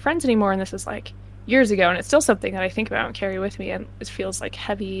and I aren't friends anymore, and this is like years ago, and it's still something that I think about and carry with me, and it feels like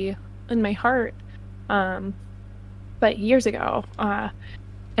heavy in my heart. But years ago,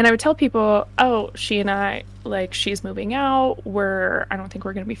 and I would tell people, oh, she and I, like, she's moving out, I don't think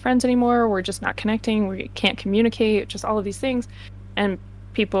we're going to be friends anymore, we're just not connecting, we can't communicate, just all of these things. And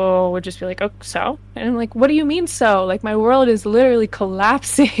people would just be like, oh, so? And I'm like, what do you mean so? Like, my world is literally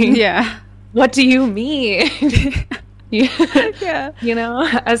collapsing. Yeah. What do you mean? Yeah. You know,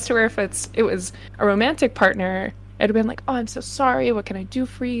 as to where if it was a romantic partner, it'd have been like, oh, I'm so sorry, what can I do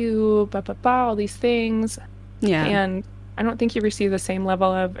for you? Blah, blah, blah, all these things. Yeah. And I don't think you receive the same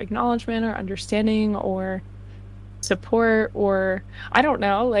level of acknowledgement or understanding or support, or I don't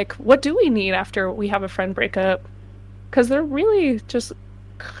know, like, what do we need after we have a friend breakup? Because they're really just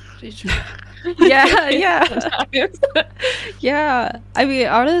yeah. I mean,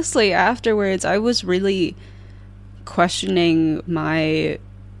 honestly, afterwards I was really questioning my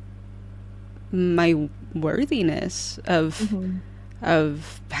worthiness of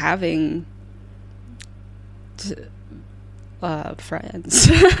having friends.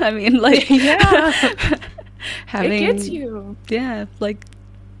 I mean, like, having, it gets you. Yeah, like,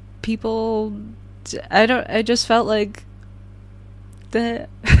 people. I just felt like that.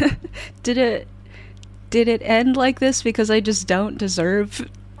 did it end like this because I just don't deserve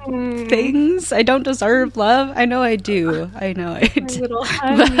things? I don't deserve love. I know I do. I know I do. Little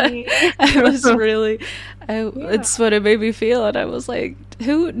honey. I was really. It's what it made me feel, and I was like,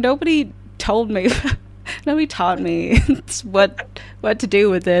 nobody told me. Nobody taught me what to do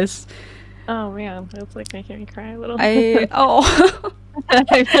with this. Oh man, that's like making me cry a little. I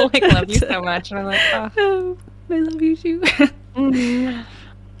like love you so much, and I'm like, oh, I love you too.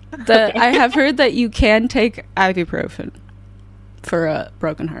 I have heard that you can take ibuprofen for a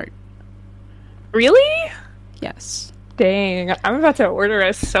broken heart. Really? Yes. Dang, I'm about to order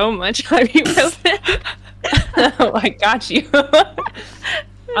us so much ibuprofen. Oh, I got you.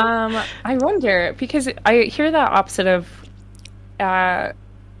 I wonder, because I hear that opposite of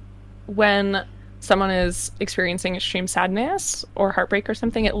when someone is experiencing extreme sadness or heartbreak or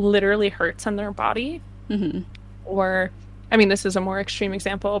something, it literally hurts in their body. Or, I mean, this is a more extreme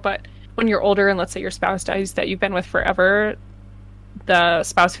example, but when you're older and let's say your spouse dies that you've been with forever, the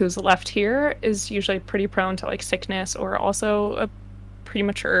spouse who's left here is usually pretty prone to like sickness or also a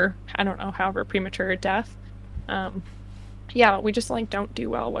premature, I don't know, however premature death. Yeah, we just like don't do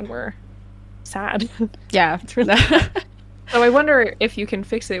well when we're sad. Yeah. So I wonder if you can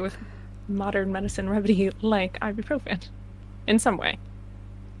fix it with modern medicine remedy like ibuprofen in some way.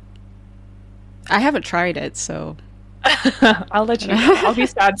 I haven't tried it, so I'll let you know. I'll be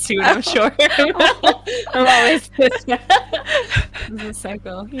sad soon, I'm sure. I'm always this. It's a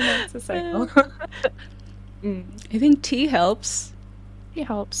cycle. You know, it's a cycle. I think tea helps. Tea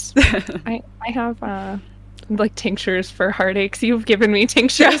helps. I have like tinctures for heartaches. You've given me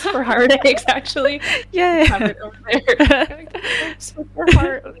tinctures for heartaches, actually. Yay. Have it over there. Like, thanks for your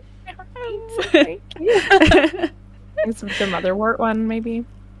heart. Thank you. It's the motherwort one, maybe.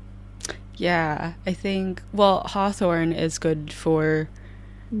 Yeah, I think, well, hawthorn is good for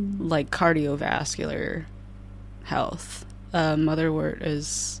like cardiovascular health. Motherwort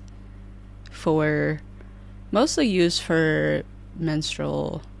is mostly used for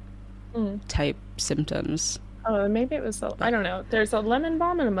menstrual type symptoms. Oh, maybe it was I don't know. There's a lemon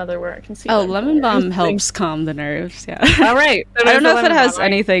balm and a motherwort. I can see. Oh, lemon balm helps calm the nerves. Yeah. All right. I don't know if it has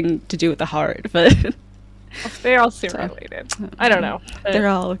anything to do with the heart, but they're all super related. I don't know. They're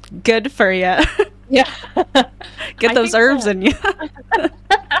all good for you. Yeah. Get those herbs in you.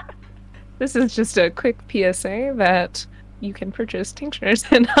 This is just a quick PSA that you can purchase tinctures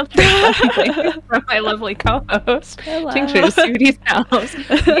and other from my lovely co-host. Hello. Tinctures, Sudie's house.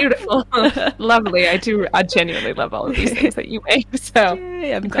 Beautiful. Lovely. I genuinely love all of these things that you make. So,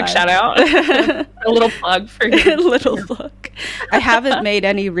 yay, I'm quick glad. shout out. A little plug for you. A little plug. I haven't made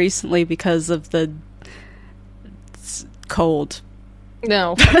any recently because of the cold.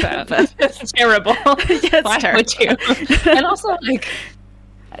 No, fuck that. But it's terrible. Yes, Why would you? And also, like,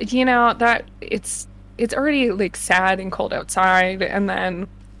 you know, that it's already like sad and cold outside, and then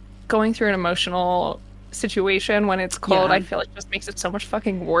going through an emotional situation when it's cold, I feel like just makes it so much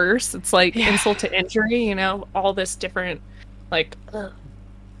fucking worse. It's like insult to injury, you know, all this different like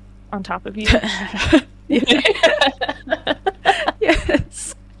on top of you. Yes.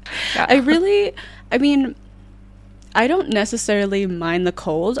 Yeah. I mean, I don't necessarily mind the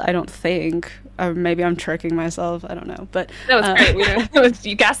cold, I don't think. Or maybe I'm tricking myself. I don't know. But no, it's great.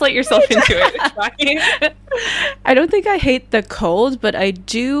 You gaslight yourself into it. It's fine. I don't think I hate the cold, but I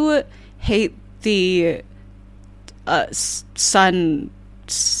do hate the sun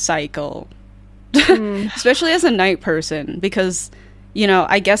cycle. Especially as a night person, because, you know,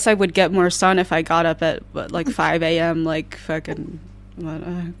 I guess I would get more sun if I got up at like 5 a.m. like fucking what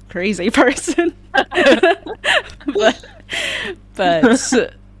a crazy person. but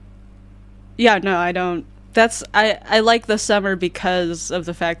yeah, no, I don't. I like the summer because of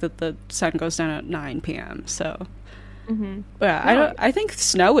the fact that the sun goes down at 9 p.m. So yeah, I think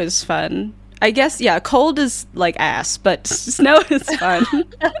snow is fun. I guess, yeah, cold is like ass, but snow is fun.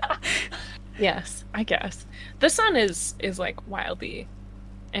 Yes, I guess. The sun is like wildly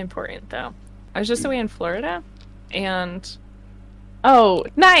important though. I was just away in Florida and oh,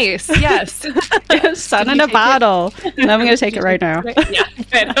 nice. Yes. Sun in a bottle. No, I'm going to take it right now. Yeah,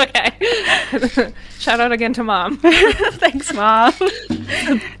 good. Okay. Shout out again to Mom. Thanks, Mom.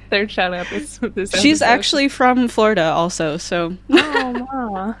 Third shout out this She's actually from Florida also, so. Oh,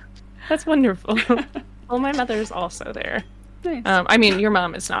 wow. That's wonderful. Well, my mother's also there. Nice. I mean, your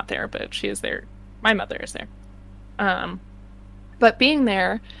mom is not there, but she is there. My mother is there. But being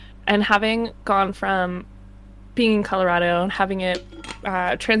there and having gone from being in Colorado and having it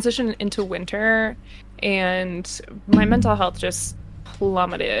transition into winter, and my mental health just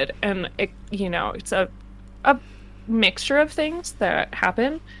plummeted, and it, you know, it's a mixture of things that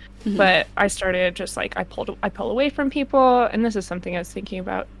happen. But I started just like I pull away from people, and this is something I was thinking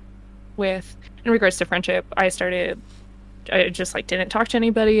about with in regards to friendship. I just like didn't talk to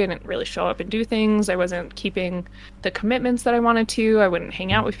anybody. I didn't really show up and do things. I wasn't keeping the commitments that I wanted to. I wouldn't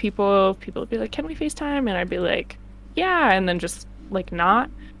hang out with people. People would be like, "Can we FaceTime?" And I'd be like, "Yeah," and then just like not.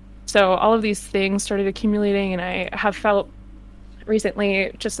 So all of these things started accumulating, and I have felt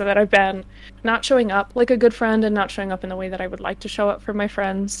recently just that I've been not showing up like a good friend and not showing up in the way that I would like to show up for my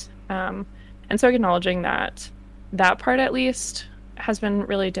friends. And so acknowledging that part at least has been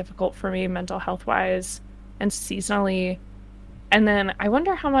really difficult for me mental health wise and seasonally. And then I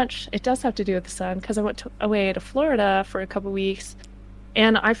wonder how much it does have to do with the sun, because I went away to Florida for a couple weeks,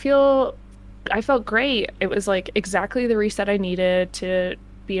 and I felt great. It was like exactly the reset I needed to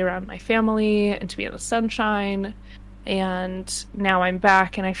be around my family and to be in the sunshine. And now I'm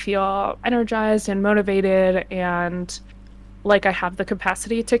back and I feel energized and motivated, and like I have the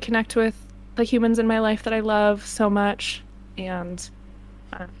capacity to connect with the humans in my life that I love so much. And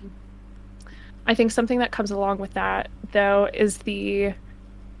I think something that comes along with that, though, is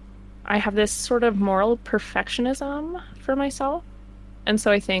I have this sort of moral perfectionism for myself. And so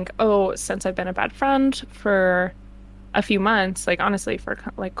I think, oh, since I've been a bad friend for a few months, like honestly, for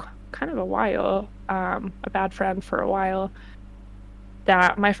like kind of a while, a bad friend for a while,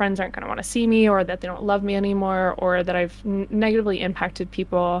 that my friends aren't going to want to see me, or that they don't love me anymore, or that I've negatively impacted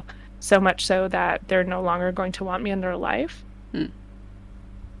people so much so that they're no longer going to want me in their life.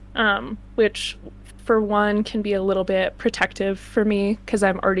 Which for one can be a little bit protective for me, because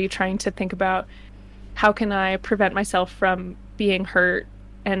I'm already trying to think about how can I prevent myself from being hurt?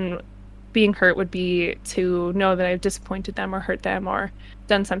 And being hurt would be to know that I've disappointed them or hurt them or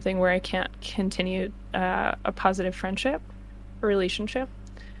done something where I can't continue a positive friendship or relationship.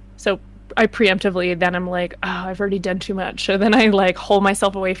 So I preemptively then I'm like, oh, I've already done too much. So then I like hold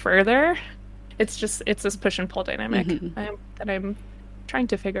myself away further. It's this push and pull dynamic that I'm trying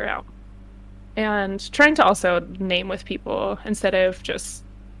to figure out. And trying to also name with people instead of just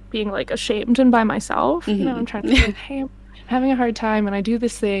being like ashamed and by myself. You know, I'm trying to be like, hey, I'm having a hard time and I do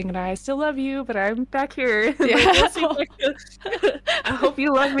this thing and I still love you, but I'm back here. Like, I hope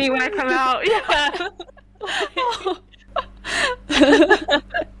you love me when I come out. Yeah.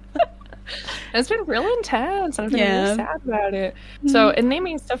 It's been real intense. I've been really sad about it. So, and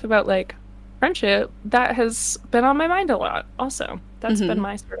naming stuff about like friendship, that has been on my mind a lot also. That's been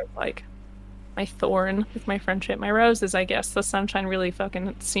my sort of like my thorn with my friendship. My roses, I guess, the sunshine really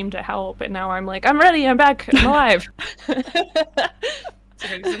fucking seemed to help. And now I'm like, I'm ready, I'm back, I'm alive. Sorry,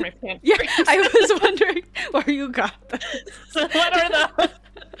 these are my pants. Yeah, I was wondering where you got this. What are those?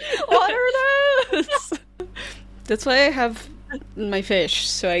 What are those? That's why I have my fish,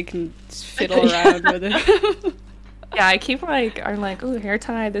 so I can fiddle around with it. Yeah, I keep like, I'm like, oh, hair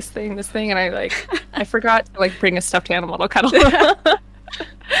tie, this thing, and I forgot to like bring a stuffed animal to cuddle.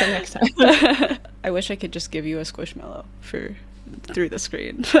 So next time. I wish I could just give you a squishmallow through the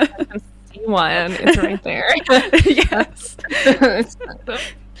screen. I can see one. It's right there. Yes.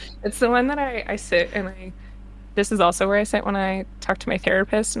 It's the one that I sit and this is also where I sit when I talk to my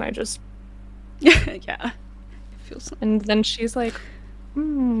therapist and I just yeah. And then she's like,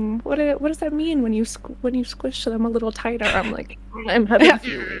 what does that mean when you squish them a little tighter? I'm like, I'm having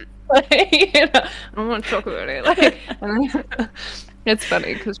feelings. Like, you know, I don't want to talk about it. Like, it's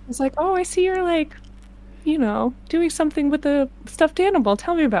funny because she's like, oh, I see you're like, you know, doing something with the stuffed animal.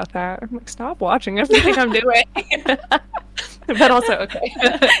 Tell me about that. I'm like, stop watching everything I'm doing. But also, okay.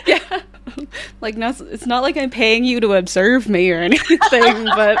 Yeah. Like, it's not like I'm paying you to observe me or anything,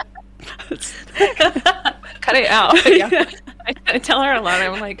 but... Cut it out. Yeah. I tell her a lot.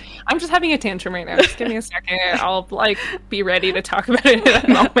 I'm like, I'm just having a tantrum right now. Just give me a second. I'll like be ready to talk about it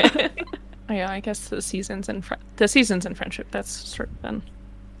in a moment. Yeah, I guess the seasons in friendship. That's sort of been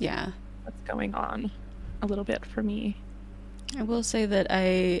what's going on a little bit for me. I will say that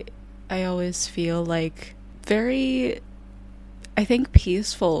I always feel like very, I think,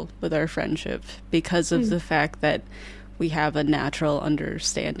 peaceful with our friendship because of the fact that we have a natural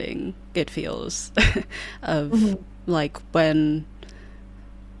understanding, it feels, of like when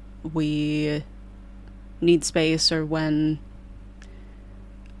we need space or when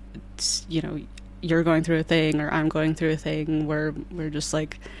it's, you know, you're going through a thing or I'm going through a thing where we're just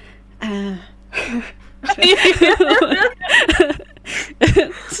like,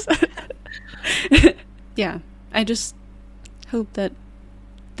 yeah, I just hope that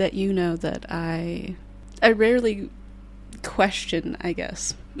you know that I rarely question, I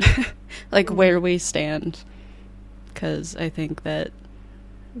guess, like where we stand, because I think that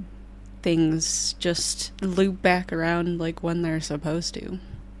things just loop back around like when they're supposed to,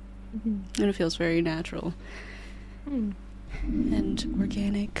 and it feels very natural and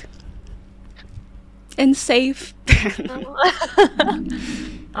organic and safe.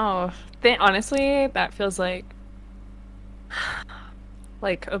 Honestly, that feels like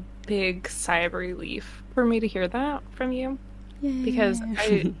a big sigh of relief for me to hear that from you. Yay. Because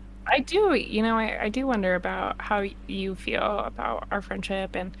I do, you know, I do wonder about how you feel about our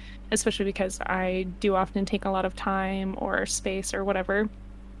friendship, and especially because I do often take a lot of time or space or whatever.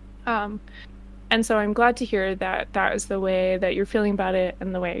 And so I'm glad to hear that that is the way that you're feeling about it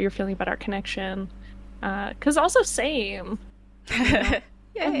and the way you're feeling about our connection. 'Cause also same. You know?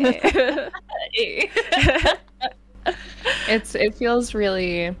 Yay. It feels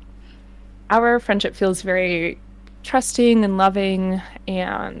really, our friendship feels very trusting and loving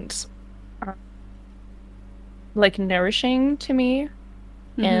and like nourishing to me.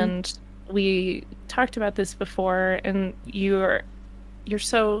 And we talked about this before, and you're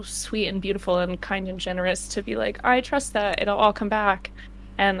so sweet and beautiful and kind and generous to be like, I trust that it'll all come back.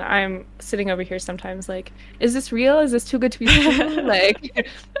 And I'm sitting over here sometimes like, is this real? Is this too good to be true? Like,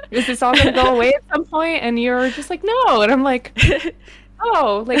 is this all gonna go away at some point? And you're just like, no. And I'm like,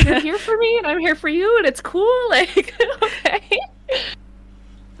 oh, like you're here for me and I'm here for you and it's cool. Like, okay.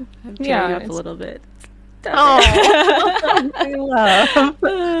 I'm tearing up a little bit. Oh, I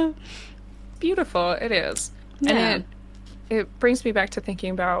love. Beautiful, it is. Yeah. And it brings me back to thinking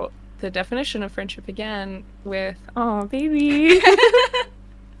about the definition of friendship again with, oh, baby.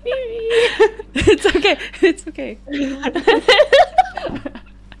 Baby. It's okay. It's okay.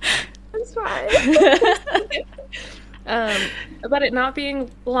 It's fine. About it not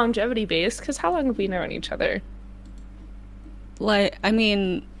being longevity based, because how long have we known each other? Like, I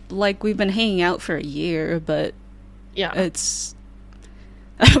mean, like, we've been hanging out for a year, but Yeah. it's...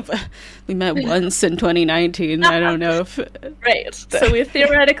 we met once in 2019. I don't know if... Right. So we've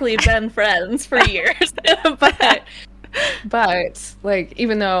theoretically been friends for years. But, like,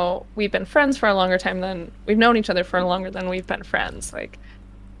 even though we've been friends for a longer time than... We've known each other for longer than we've been friends. Like,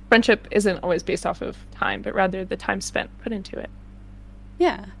 friendship isn't always based off of time, but rather the time spent put into it.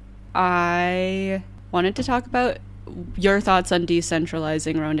 Yeah. I wanted to talk about your thoughts on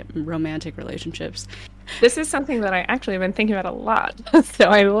decentralizing romantic relationships. This is something that I actually have been thinking about a lot. So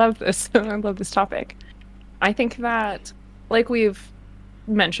I love this. I love this topic. I think that, like we've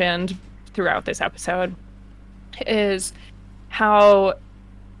mentioned throughout this episode, is how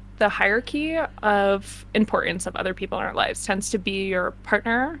the hierarchy of importance of other people in our lives tends to be your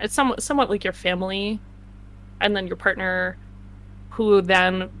partner. It's somewhat like your family, and then your partner, who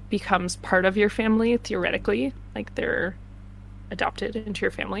then becomes part of your family, theoretically. Like, they're adopted into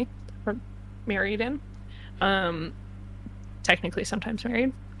your family or married in. Technically sometimes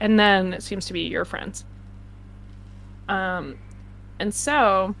married. And then it seems to be your friends. And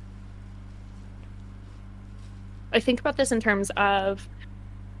so I think about this in terms of,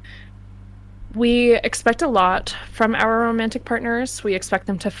 we expect a lot from our romantic partners. We expect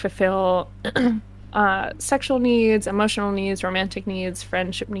them to fulfill sexual needs, emotional needs, romantic needs,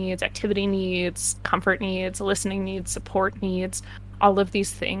 friendship needs, activity needs, comfort needs, listening needs, support needs, all of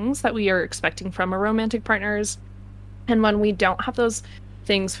these things that we are expecting from our romantic partners. And when we don't have those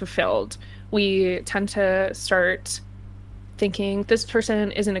things fulfilled, we tend to start thinking, this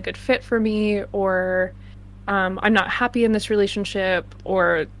person isn't a good fit for me, or I'm not happy in this relationship,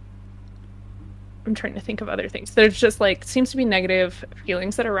 or I'm trying to think of other things. There's just, like, seems to be negative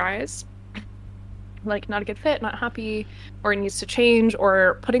feelings that arise. Like, not a good fit, not happy, or it needs to change,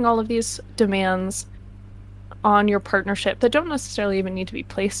 or putting all of these demands on your partnership that don't necessarily even need to be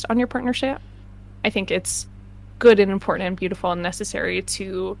placed on your partnership. I think it's good and important and beautiful and necessary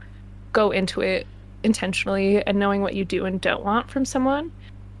to go into it intentionally and knowing what you do and don't want from someone.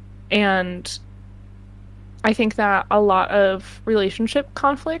 And I think that a lot of relationship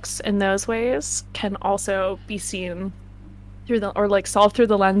conflicts in those ways can also be seen through solved through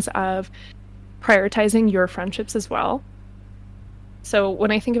the lens of prioritizing your friendships as well. So when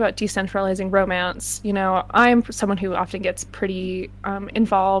I think about decentralizing romance, I'm someone who often gets pretty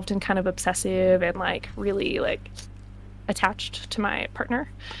involved and kind of obsessive and, like, really, like, attached to my partner.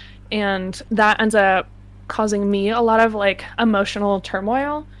 And that ends up causing me a lot of, like, emotional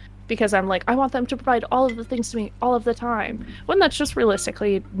turmoil, because I'm like, I want them to provide all of the things to me all of the time, when that's just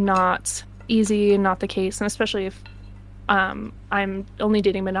realistically not easy and not the case. And especially if I'm only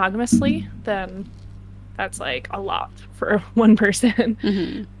dating monogamously, then that's, like, a lot for one person.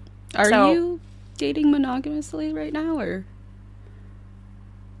 Mm-hmm. Are you dating monogamously right now, or?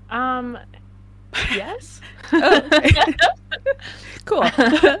 Yes. Oh, okay. Cool.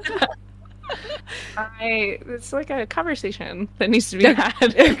 It's like a conversation that needs to be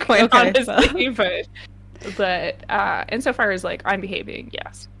had, quite honestly. But insofar as, like, I'm behaving,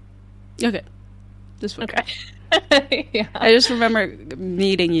 yes. Okay. Just okay. Yeah. I just remember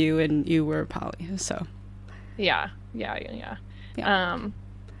meeting you and you were poly, so. Yeah.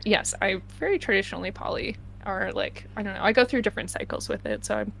 Yes, I'm very traditionally poly, or, like, I don't know. I go through different cycles with it,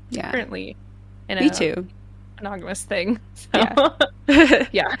 so I'm currently in Me too. monogamous thing. So. Yeah.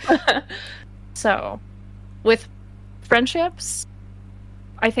 Yeah. So, with friendships,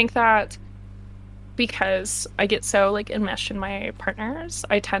 I think that because I get so, like, enmeshed in my partners,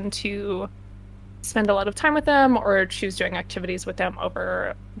 I tend to spend a lot of time with them or choose doing activities with them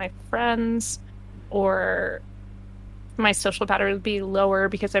over my friends, or my social battery would be lower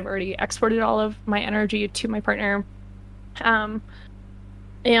because I've already exported all of my energy to my partner. And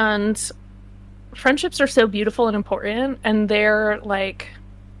friendships are so beautiful and important, and they're, like,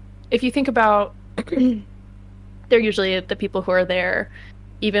 if you think about, they're usually the people who are there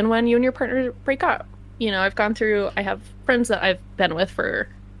even when you and your partner break up. I have friends that I've been with for,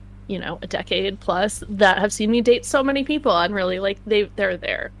 a decade plus that have seen me date so many people, and really, like, they're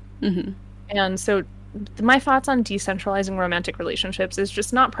there. Mm-hmm. And so my thoughts on decentralizing romantic relationships is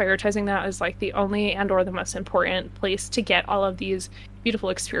just not prioritizing that as, like, the only and or the most important place to get all of these beautiful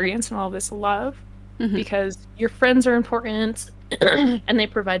experience and all of this love, because your friends are important and they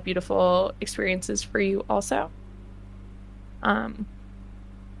provide beautiful experiences for you also. And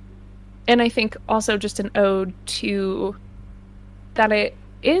I think also just an ode to that it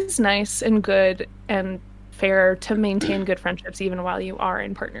is nice and good and fair to maintain good friendships even while you are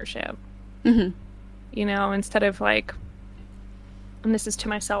in partnership. Mm-hmm. you know, instead of like, and this is to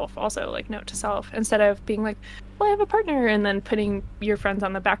myself also, like, note to self, instead of being like, well, I have a partner, and then putting your friends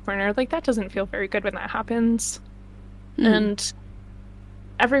on the back burner, like, that doesn't feel very good when that happens. And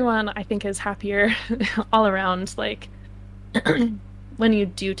everyone, I think, is happier all around, like, when you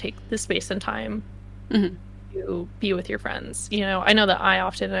do take the space and time to be with your friends. You know, I know that I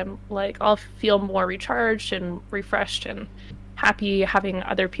often am like, I'll feel more recharged and refreshed and happy having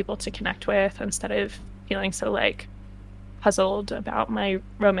other people to connect with instead of feeling so, like, puzzled about my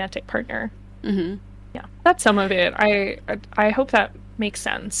romantic partner. Yeah, that's some of it. I hope that makes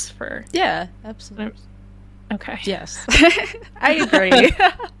sense for... Yeah, absolutely. Okay. Yes. I agree.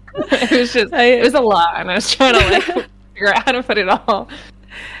 It was a lot, and I was trying to, like, figure out how to put it all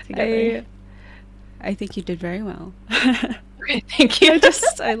together. I think you did very well. Okay, thank you.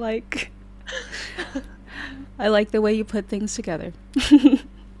 I like the way you put things together.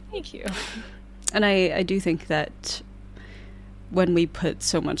 Thank you. And I do think that when we put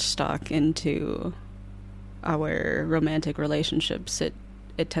so much stock into our romantic relationships, it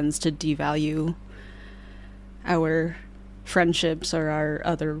tends to devalue our friendships or our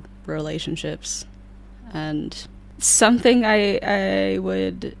other relationships. And something I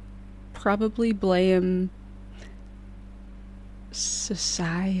would probably blame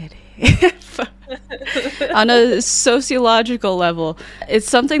society on a sociological level. It's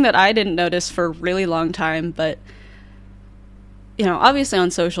something that I didn't notice for a really long time, but you know, obviously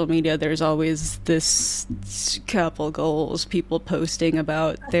on social media there's always this couple goals, people posting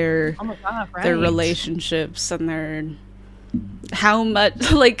about their their relationships and their how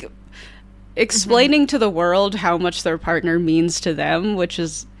much, like, explaining to the world how much their partner means to them, which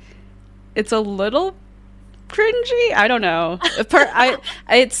is, it's a little cringy. I don't know.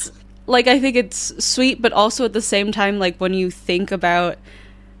 It's like, I think it's sweet, but also at the same time, like, when you think about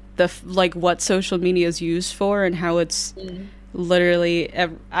like what social media is used for and how it's literally,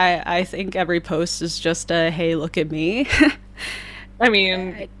 I think every post is just a, hey, look at me. I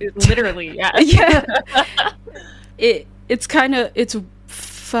mean, literally, yeah. Yeah. It's kind of, it's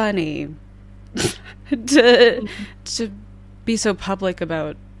funny to be so public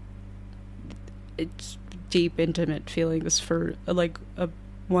about its deep, intimate feelings for, like,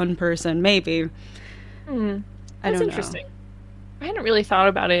 one person, maybe. That's interesting. I hadn't really thought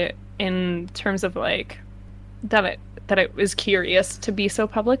about it in terms of, like, that it was curious to be so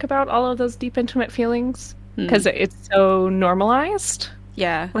public about all of those deep, intimate feelings, because it's so normalized.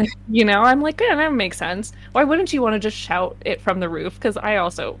 Yeah. Like, you know, I'm like, yeah, that makes sense. Why wouldn't you want to just shout it from the roof? Because I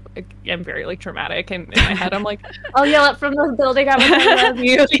also am very, like, dramatic, and in my head I'm like, I'll yell it from the building, I love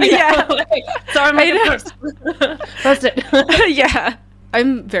you. Yeah. Like, so I'm like, post it. Yeah.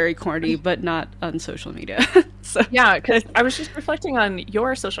 I'm very corny, but not on social media. So. Yeah, because I was just reflecting on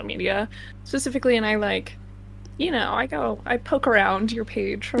your social media specifically, and I, like, you know, I poke around your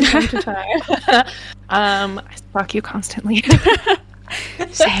page from time to time. I stalk you constantly.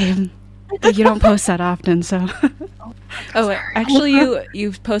 Same. But you don't post that often, so. Oh, actually,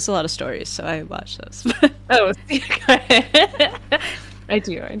 you post a lot of stories, so I watch those. Oh, I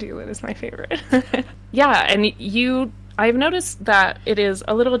do. That is my favorite. Yeah, and I've noticed that it is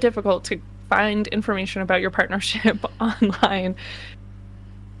a little difficult to find information about your partnership online.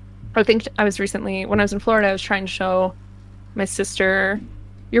 I think I was recently, when I was in Florida, I was trying to show my sister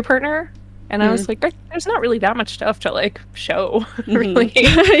your partner. And I was like, there's not really that much stuff to, like, show, really.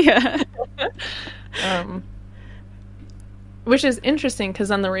 Yeah. Which is interesting, because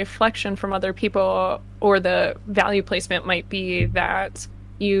then the reflection from other people or the value placement might be that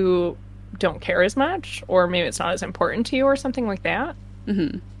you don't care as much, or maybe it's not as important to you, or something like that.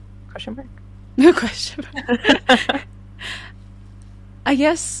 Question mark? No question mark. I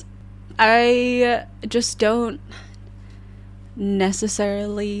guess I just don't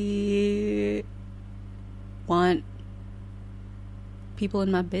necessarily want people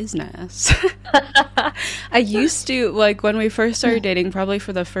in my business. I used to, like, when we first started dating, probably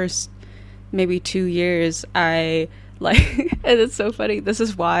for the first maybe 2 years, I, like, and it's so funny, this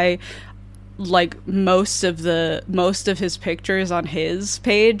is why, like, most of his pictures on his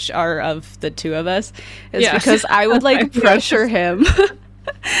page are of the two of us, is because I would, like, pressure him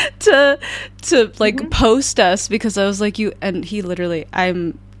to like post us, because I was like, and he literally,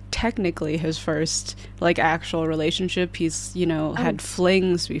 I'm technically his first, like, actual relationship. He's, you know, had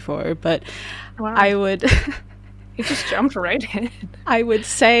flings before, but wow. I would he just jumped right in. I would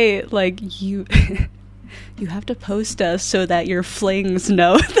say, like, you have to post us so that your flings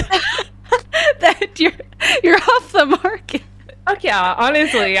know that you're off the market. Oh yeah,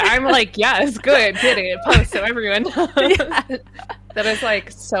 honestly, I'm like, yes, good, get it, post so everyone knows. Yeah. That is,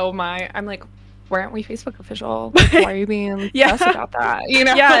 like, so I'm like, why aren't we Facebook official? Like, why are you being Yeah. sus about that? You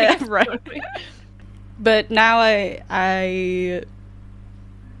know? Yeah, Like, right. But now I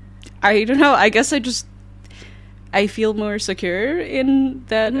don't know. I guess I feel more secure in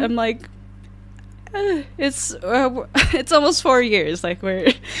that. I'm like, it's almost 4 years. Like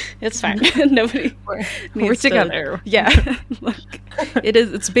it's fine. Nobody we're together. Yeah, like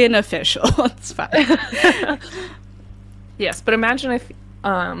it's been official. It's fine. Yes, but imagine if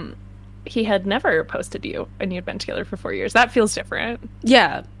he had never posted you and you'd been together for 4 years. That feels different.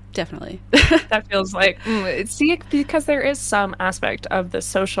 Yeah, definitely. That feels like see, because there is some aspect of the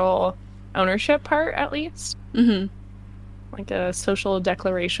social ownership part, at least. Mm-hmm. Like a social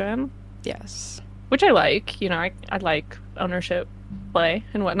declaration. Yes. Which I like. You know, I like ownership play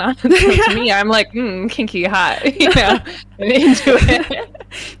and whatnot. So to me, I'm like, kinky hot. You know, into it.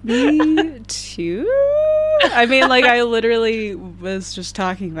 Me too. I mean, like, I literally was just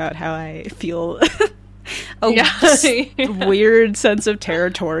talking about how I feel weird sense of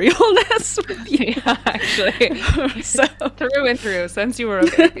territorialness with you. Yeah, actually. So through and through, since you were a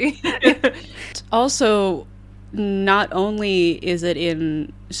baby. Also, not only is it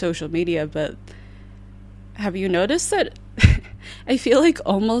in social media, but have you noticed that I feel like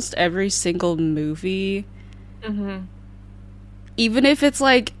almost every single movie, even if it's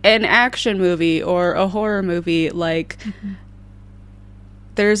like an action movie or a horror movie, like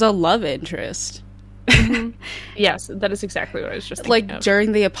there's a love interest. Yes, that is exactly what I was just thinking like of.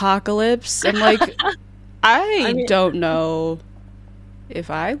 During the apocalypse, and like I mean, don't know if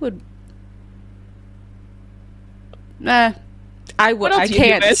I would. Nah, I would. I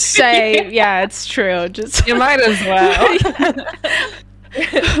can't say. Yeah, it's true. Just you might as well.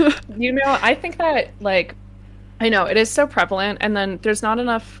 You know, I think that, like, I know it is so prevalent, and then there's not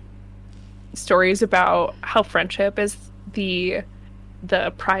enough stories about how friendship is the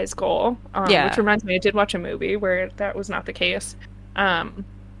prize goal. Which reminds me, I did watch a movie where that was not the case. And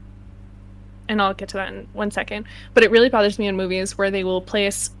I'll get to that in 1 second. But it really bothers me in movies where they will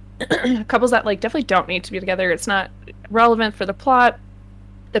place couples that, like, definitely don't need to be together. It's not relevant for the plot.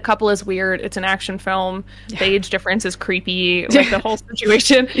 The couple is weird. It's an action film. The age difference is creepy. Like, the whole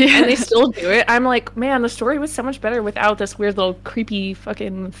situation. And they still do it. I'm like, man, the story was so much better without this weird little creepy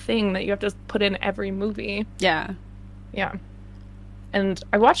fucking thing that you have to put in every movie. Yeah. Yeah. And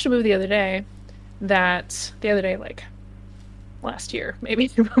I watched a movie the other day, like, last year, maybe.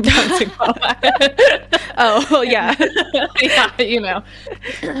 Oh, yeah. Yeah, you know.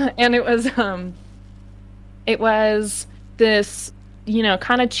 And it was this, you know,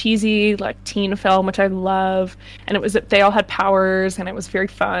 kind of cheesy, like, teen film, which I love. And it was, they all had powers, and it was very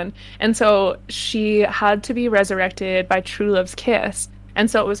fun. And so she had to be resurrected by true love's kiss. And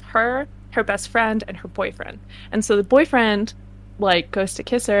so it was her best friend, and her boyfriend. And so the boyfriend, like, goes to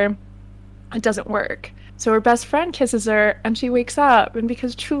kiss her. It doesn't work. So her best friend kisses her, and she wakes up, and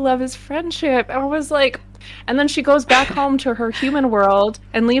because true love is friendship, I was like, and then she goes back home to her human world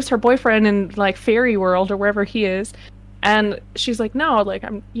and leaves her boyfriend in, like, fairy world or wherever he is. And she's like, no, like,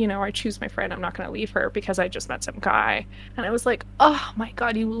 I choose my friend. I'm not going to leave her because I just met some guy. And I was like, oh my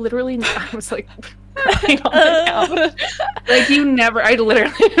God, you literally, I was like, crying on the couch. Like, I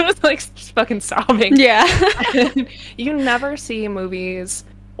literally was like fucking sobbing. Yeah. You never see movies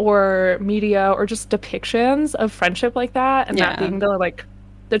or media or just depictions of friendship like that, and that being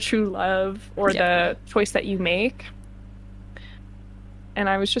the true love or the choice that you make. And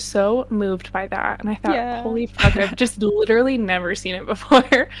I was just so moved by that, and I thought, holy fuck, I've just literally never seen it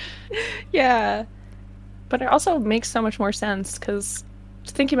before. Yeah. But it also makes so much more sense, because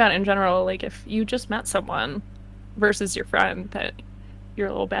thinking about it in general, like, if you just met someone versus your friend, that your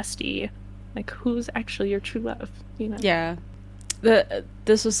little bestie, like, who's actually your true love, you know? Yeah.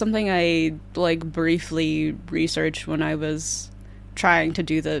 This was something I, like, briefly researched when I was trying to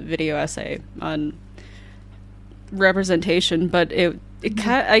do the video essay on representation, but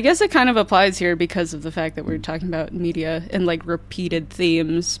I guess it kind of applies here because of the fact that we're talking about media and, like, repeated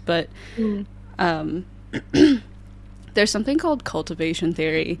themes, but there's something called cultivation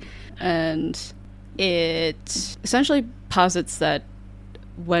theory, and it essentially posits that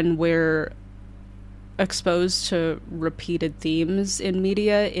when we're exposed to repeated themes in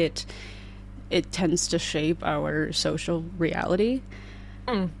media, it tends to shape our social reality.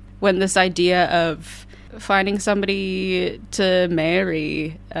 When this idea of finding somebody to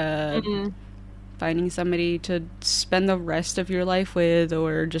marry, finding somebody to spend the rest of your life with,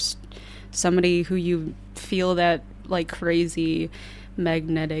 or just somebody who you feel that, like, crazy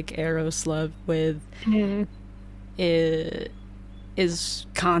magnetic eros love with, is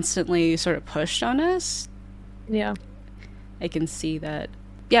constantly sort of pushed on us. Yeah. I can see that,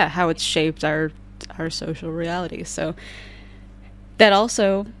 yeah, how it's shaped our our social reality. So that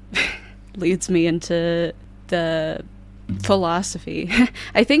also leads me into the philosophy.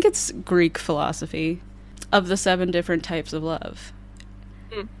 I think it's Greek philosophy of the 7 different types of love.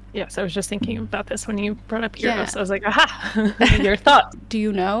 Yes, I was just thinking about this when you brought up Eros. I was like, aha, your thoughts. Do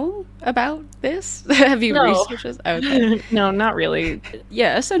you know about this? Have you researched this? Okay. No, not really.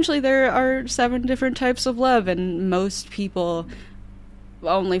 Yeah, essentially there are 7 different types of love, and most people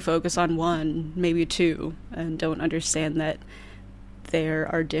only focus on 1, maybe 2, and don't understand that there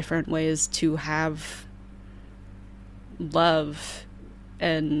are different ways to have love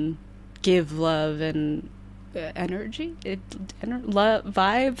and give love and energy,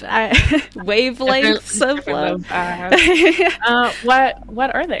 wavelengths of love.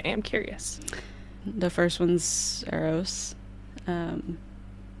 What are they? I'm curious. The first one's Eros, and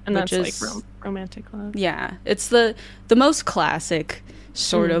that's like romantic love. Yeah, it's the most classic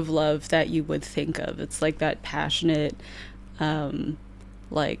sort of love that you would think of. It's like that passionate,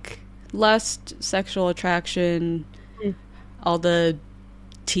 like lust, sexual attraction, all the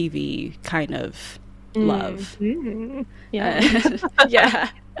TV kind of love. Yeah. Yeah.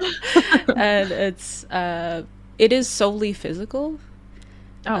 And it is solely physical.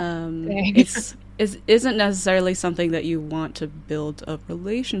 It isn't necessarily something that you want to build a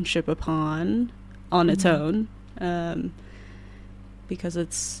relationship upon on its own, because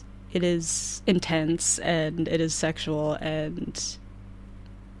it is intense and it is sexual and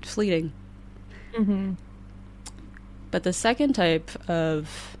fleeting. But the second type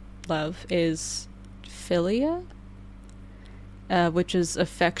of love is philia, which is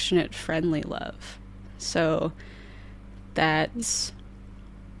affectionate, friendly love. So that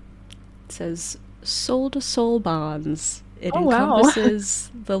says soul-to-soul bonds. It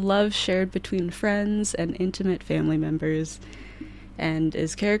encompasses the love shared between friends and intimate family members, and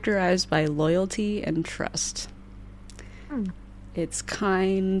is characterized by loyalty and trust. It's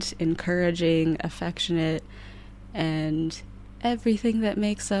kind, encouraging, affectionate, and everything that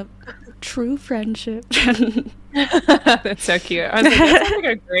makes up true friendship. That's so cute. I was like, that sounds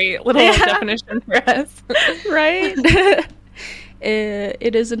like a great little definition for us. Right?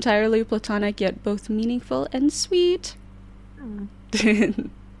 It is entirely platonic, yet both meaningful and sweet. I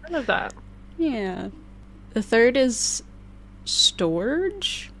love that. Yeah. The third is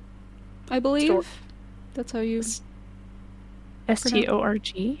storge, I believe. That's how you...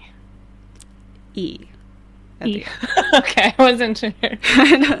 STORG? E. Okay, I wasn't sure.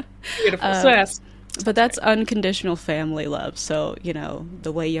 Beautiful. So yes. But that's unconditional family love, so, you know,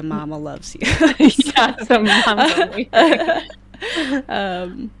 the way your mama loves you. Yeah, so mom's only.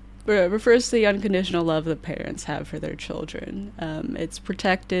 Refers to the unconditional love that parents have for their children. It's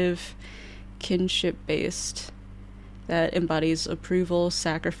protective, kinship-based, that embodies approval,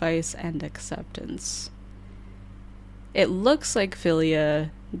 sacrifice, and acceptance. It looks like philia,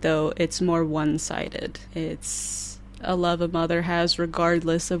 though it's more one-sided. It's a love a mother has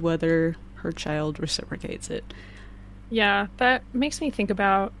regardless of whether her child reciprocates it. Yeah, that makes me think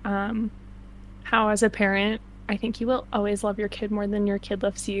about how as a parent, I think you will always love your kid more than your kid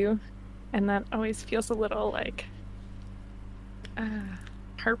loves you. And that always feels a little like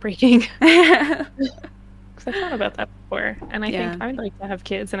heartbreaking. Because I thought about that before, and I think I'd like to have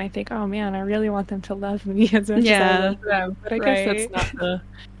kids, and I think, oh man, I really want them to love me as much as I love them. But I guess that's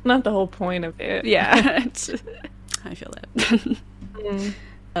not the whole point of it. Yeah, I feel that.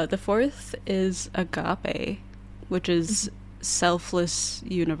 The fourth is agape, which is selfless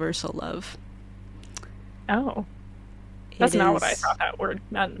universal love. Oh, that's not what I thought that word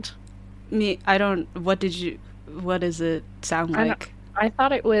meant. What does it sound like? I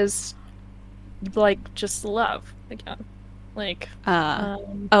thought it was like just love again, like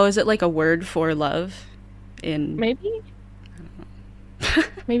is it like a word for love in maybe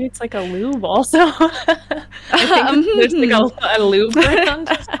maybe it's like a lube also. I think there's like a lube brand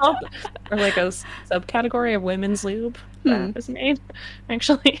or like a subcategory of women's lube that was made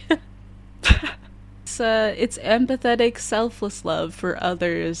actually. It's empathetic, selfless love for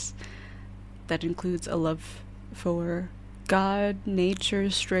others that includes a love for God, nature,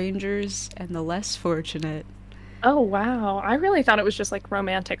 strangers, and the less fortunate. Oh, wow. I really thought it was just like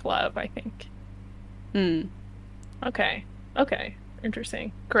romantic love, I think. Okay.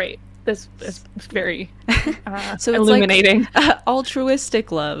 Interesting. Great. This is very so illuminating. It's like, altruistic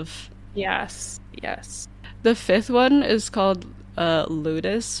love. Yes. The fifth one is called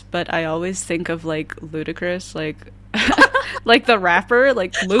Ludus, but I always think of like Ludacris, like like the rapper,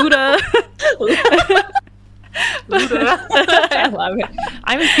 like Luda. I love it.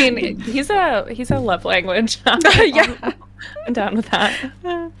 I mean, he's a love language. I'm down with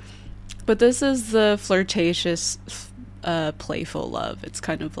that. But this is the flirtatious, playful love. It's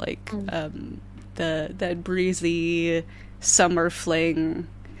kind of like that breezy summer fling,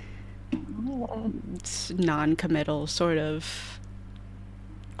 non-committal sort of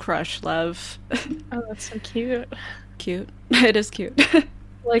crush love. Oh, that's so cute. Cute. It is cute.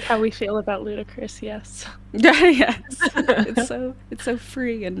 Like how we feel about Ludacris, yes. Yes. It's so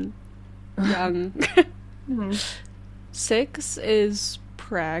free and young. 6 is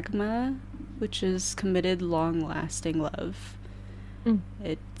pragma, which is committed, long-lasting love.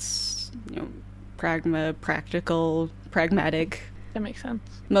 It's, pragma, practical, pragmatic. That makes sense.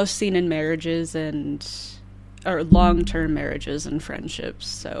 Most seen in marriages or long-term marriages and friendships.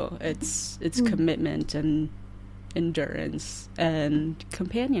 So it's commitment and endurance and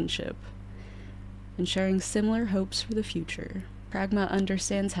companionship and sharing similar hopes for the future. Pragma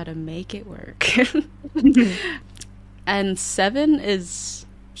understands how to make it work. And 7 is,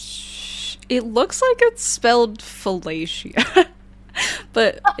 it looks like it's spelled fellatio.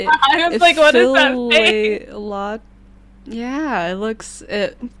 But I was like, what is that thing? Yeah, it looks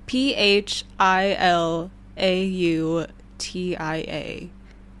PHILAUTIA.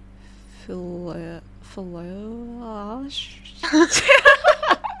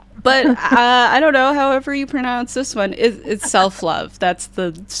 But I don't know, however you pronounce this one, it's self-love. That's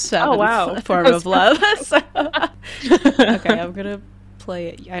the 7th form of love. So, okay, I'm gonna play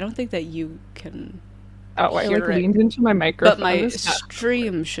it. I don't think that you can I leaned into my microphone. But my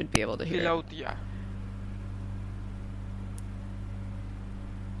stream should be able to hear it.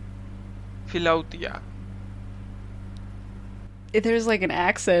 Philautia. There's like an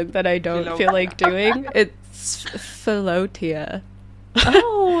accent that I don't feel like doing. It's Philotia.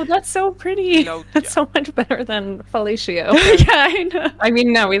 Oh, that's so pretty. That's so much better than fellatio. Yeah, I know. I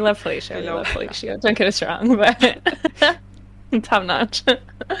mean, no, we love fellatio. We love fellatio. Don't get us wrong, but top notch.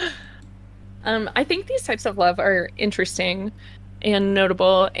 I think these types of love are interesting and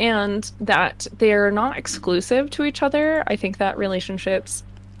notable, and that they're not exclusive to each other. I think that relationships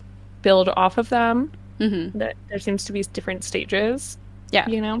build off of them. That there seems to be different stages,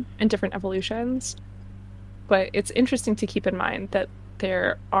 and different evolutions. But it's interesting to keep in mind that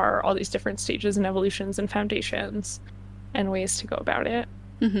there are all these different stages and evolutions and foundations and ways to go about it.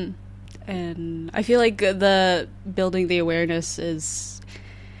 And I feel like the building the awareness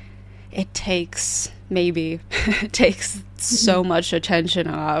it takes so much attention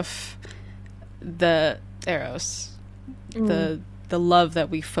off the eros, the love that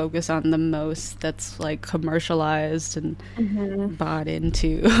we focus on the most, that's like commercialized and bought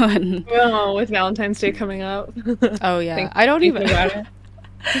into. With Valentine's Day coming up. Oh yeah, I don't even about it.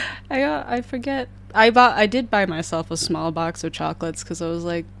 I forget. I did buy myself a small box of chocolates because I was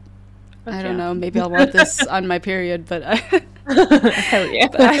like, I don't know, maybe I'll want this on my period, but hell yeah.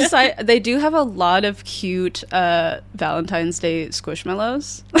 But they do have a lot of cute Valentine's Day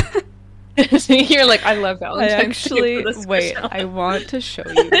squishmallows. You're like, I love Valentine's Day. Wait, I want to show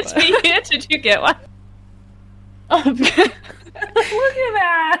you one. Did you get one? Oh, look at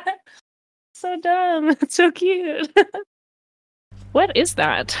that. So dumb. It's so cute. What is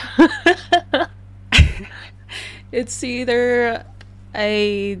that? It's either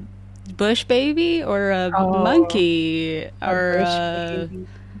a bush baby or a monkey or I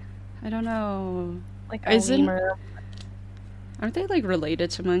don't know. Like a lemur. Aren't they like related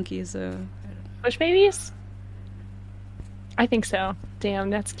to monkeys though? Bush babies? I think so. Damn,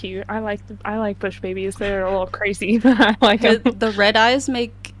 that's cute. I like bush babies. They're a little crazy, but I like them. The red eyes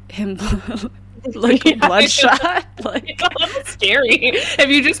make him look bloodshot. Like, it's a little scary. If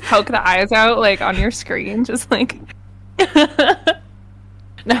you just poke the eyes out like on your screen, just like.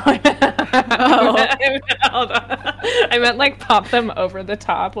 No, I meant like pop them over the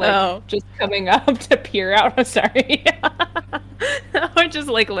top, like just coming up to peer out. I'm sorry. Or just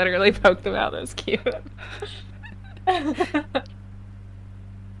like literally poke them out. That's cute.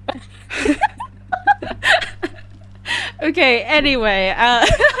 Okay, anyway.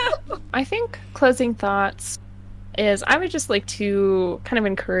 I think closing thoughts is I would just like to kind of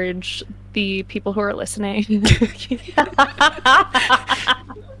encourage the people who are listening.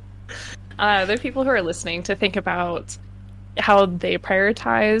 The people who are listening to think about how they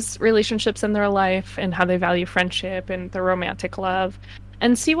prioritize relationships in their life and how they value friendship and their romantic love,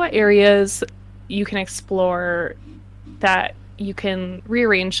 and see what areas you can explore that you can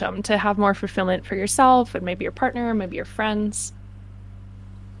rearrange them to have more fulfillment for yourself and maybe your partner, maybe your friends.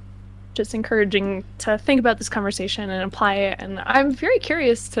 Just encouraging to think about this conversation and apply it, and I'm very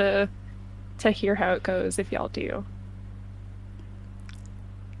curious to hear how it goes if y'all do.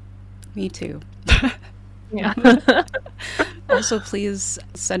 Me too. Yeah. Also, please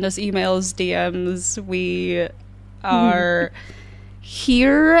send us emails, DMs. We are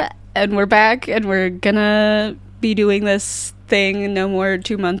here, and we're back, and we're gonna be doing this thing. No more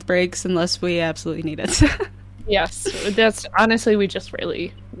 2-month breaks unless we absolutely need it. Yes, that's honestly, we just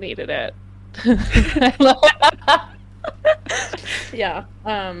really needed it. Yeah,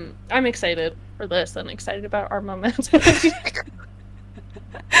 I'm excited for this and excited about our momentum.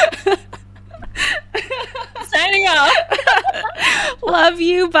 Signing off. Love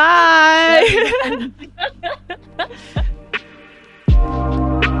you. Bye.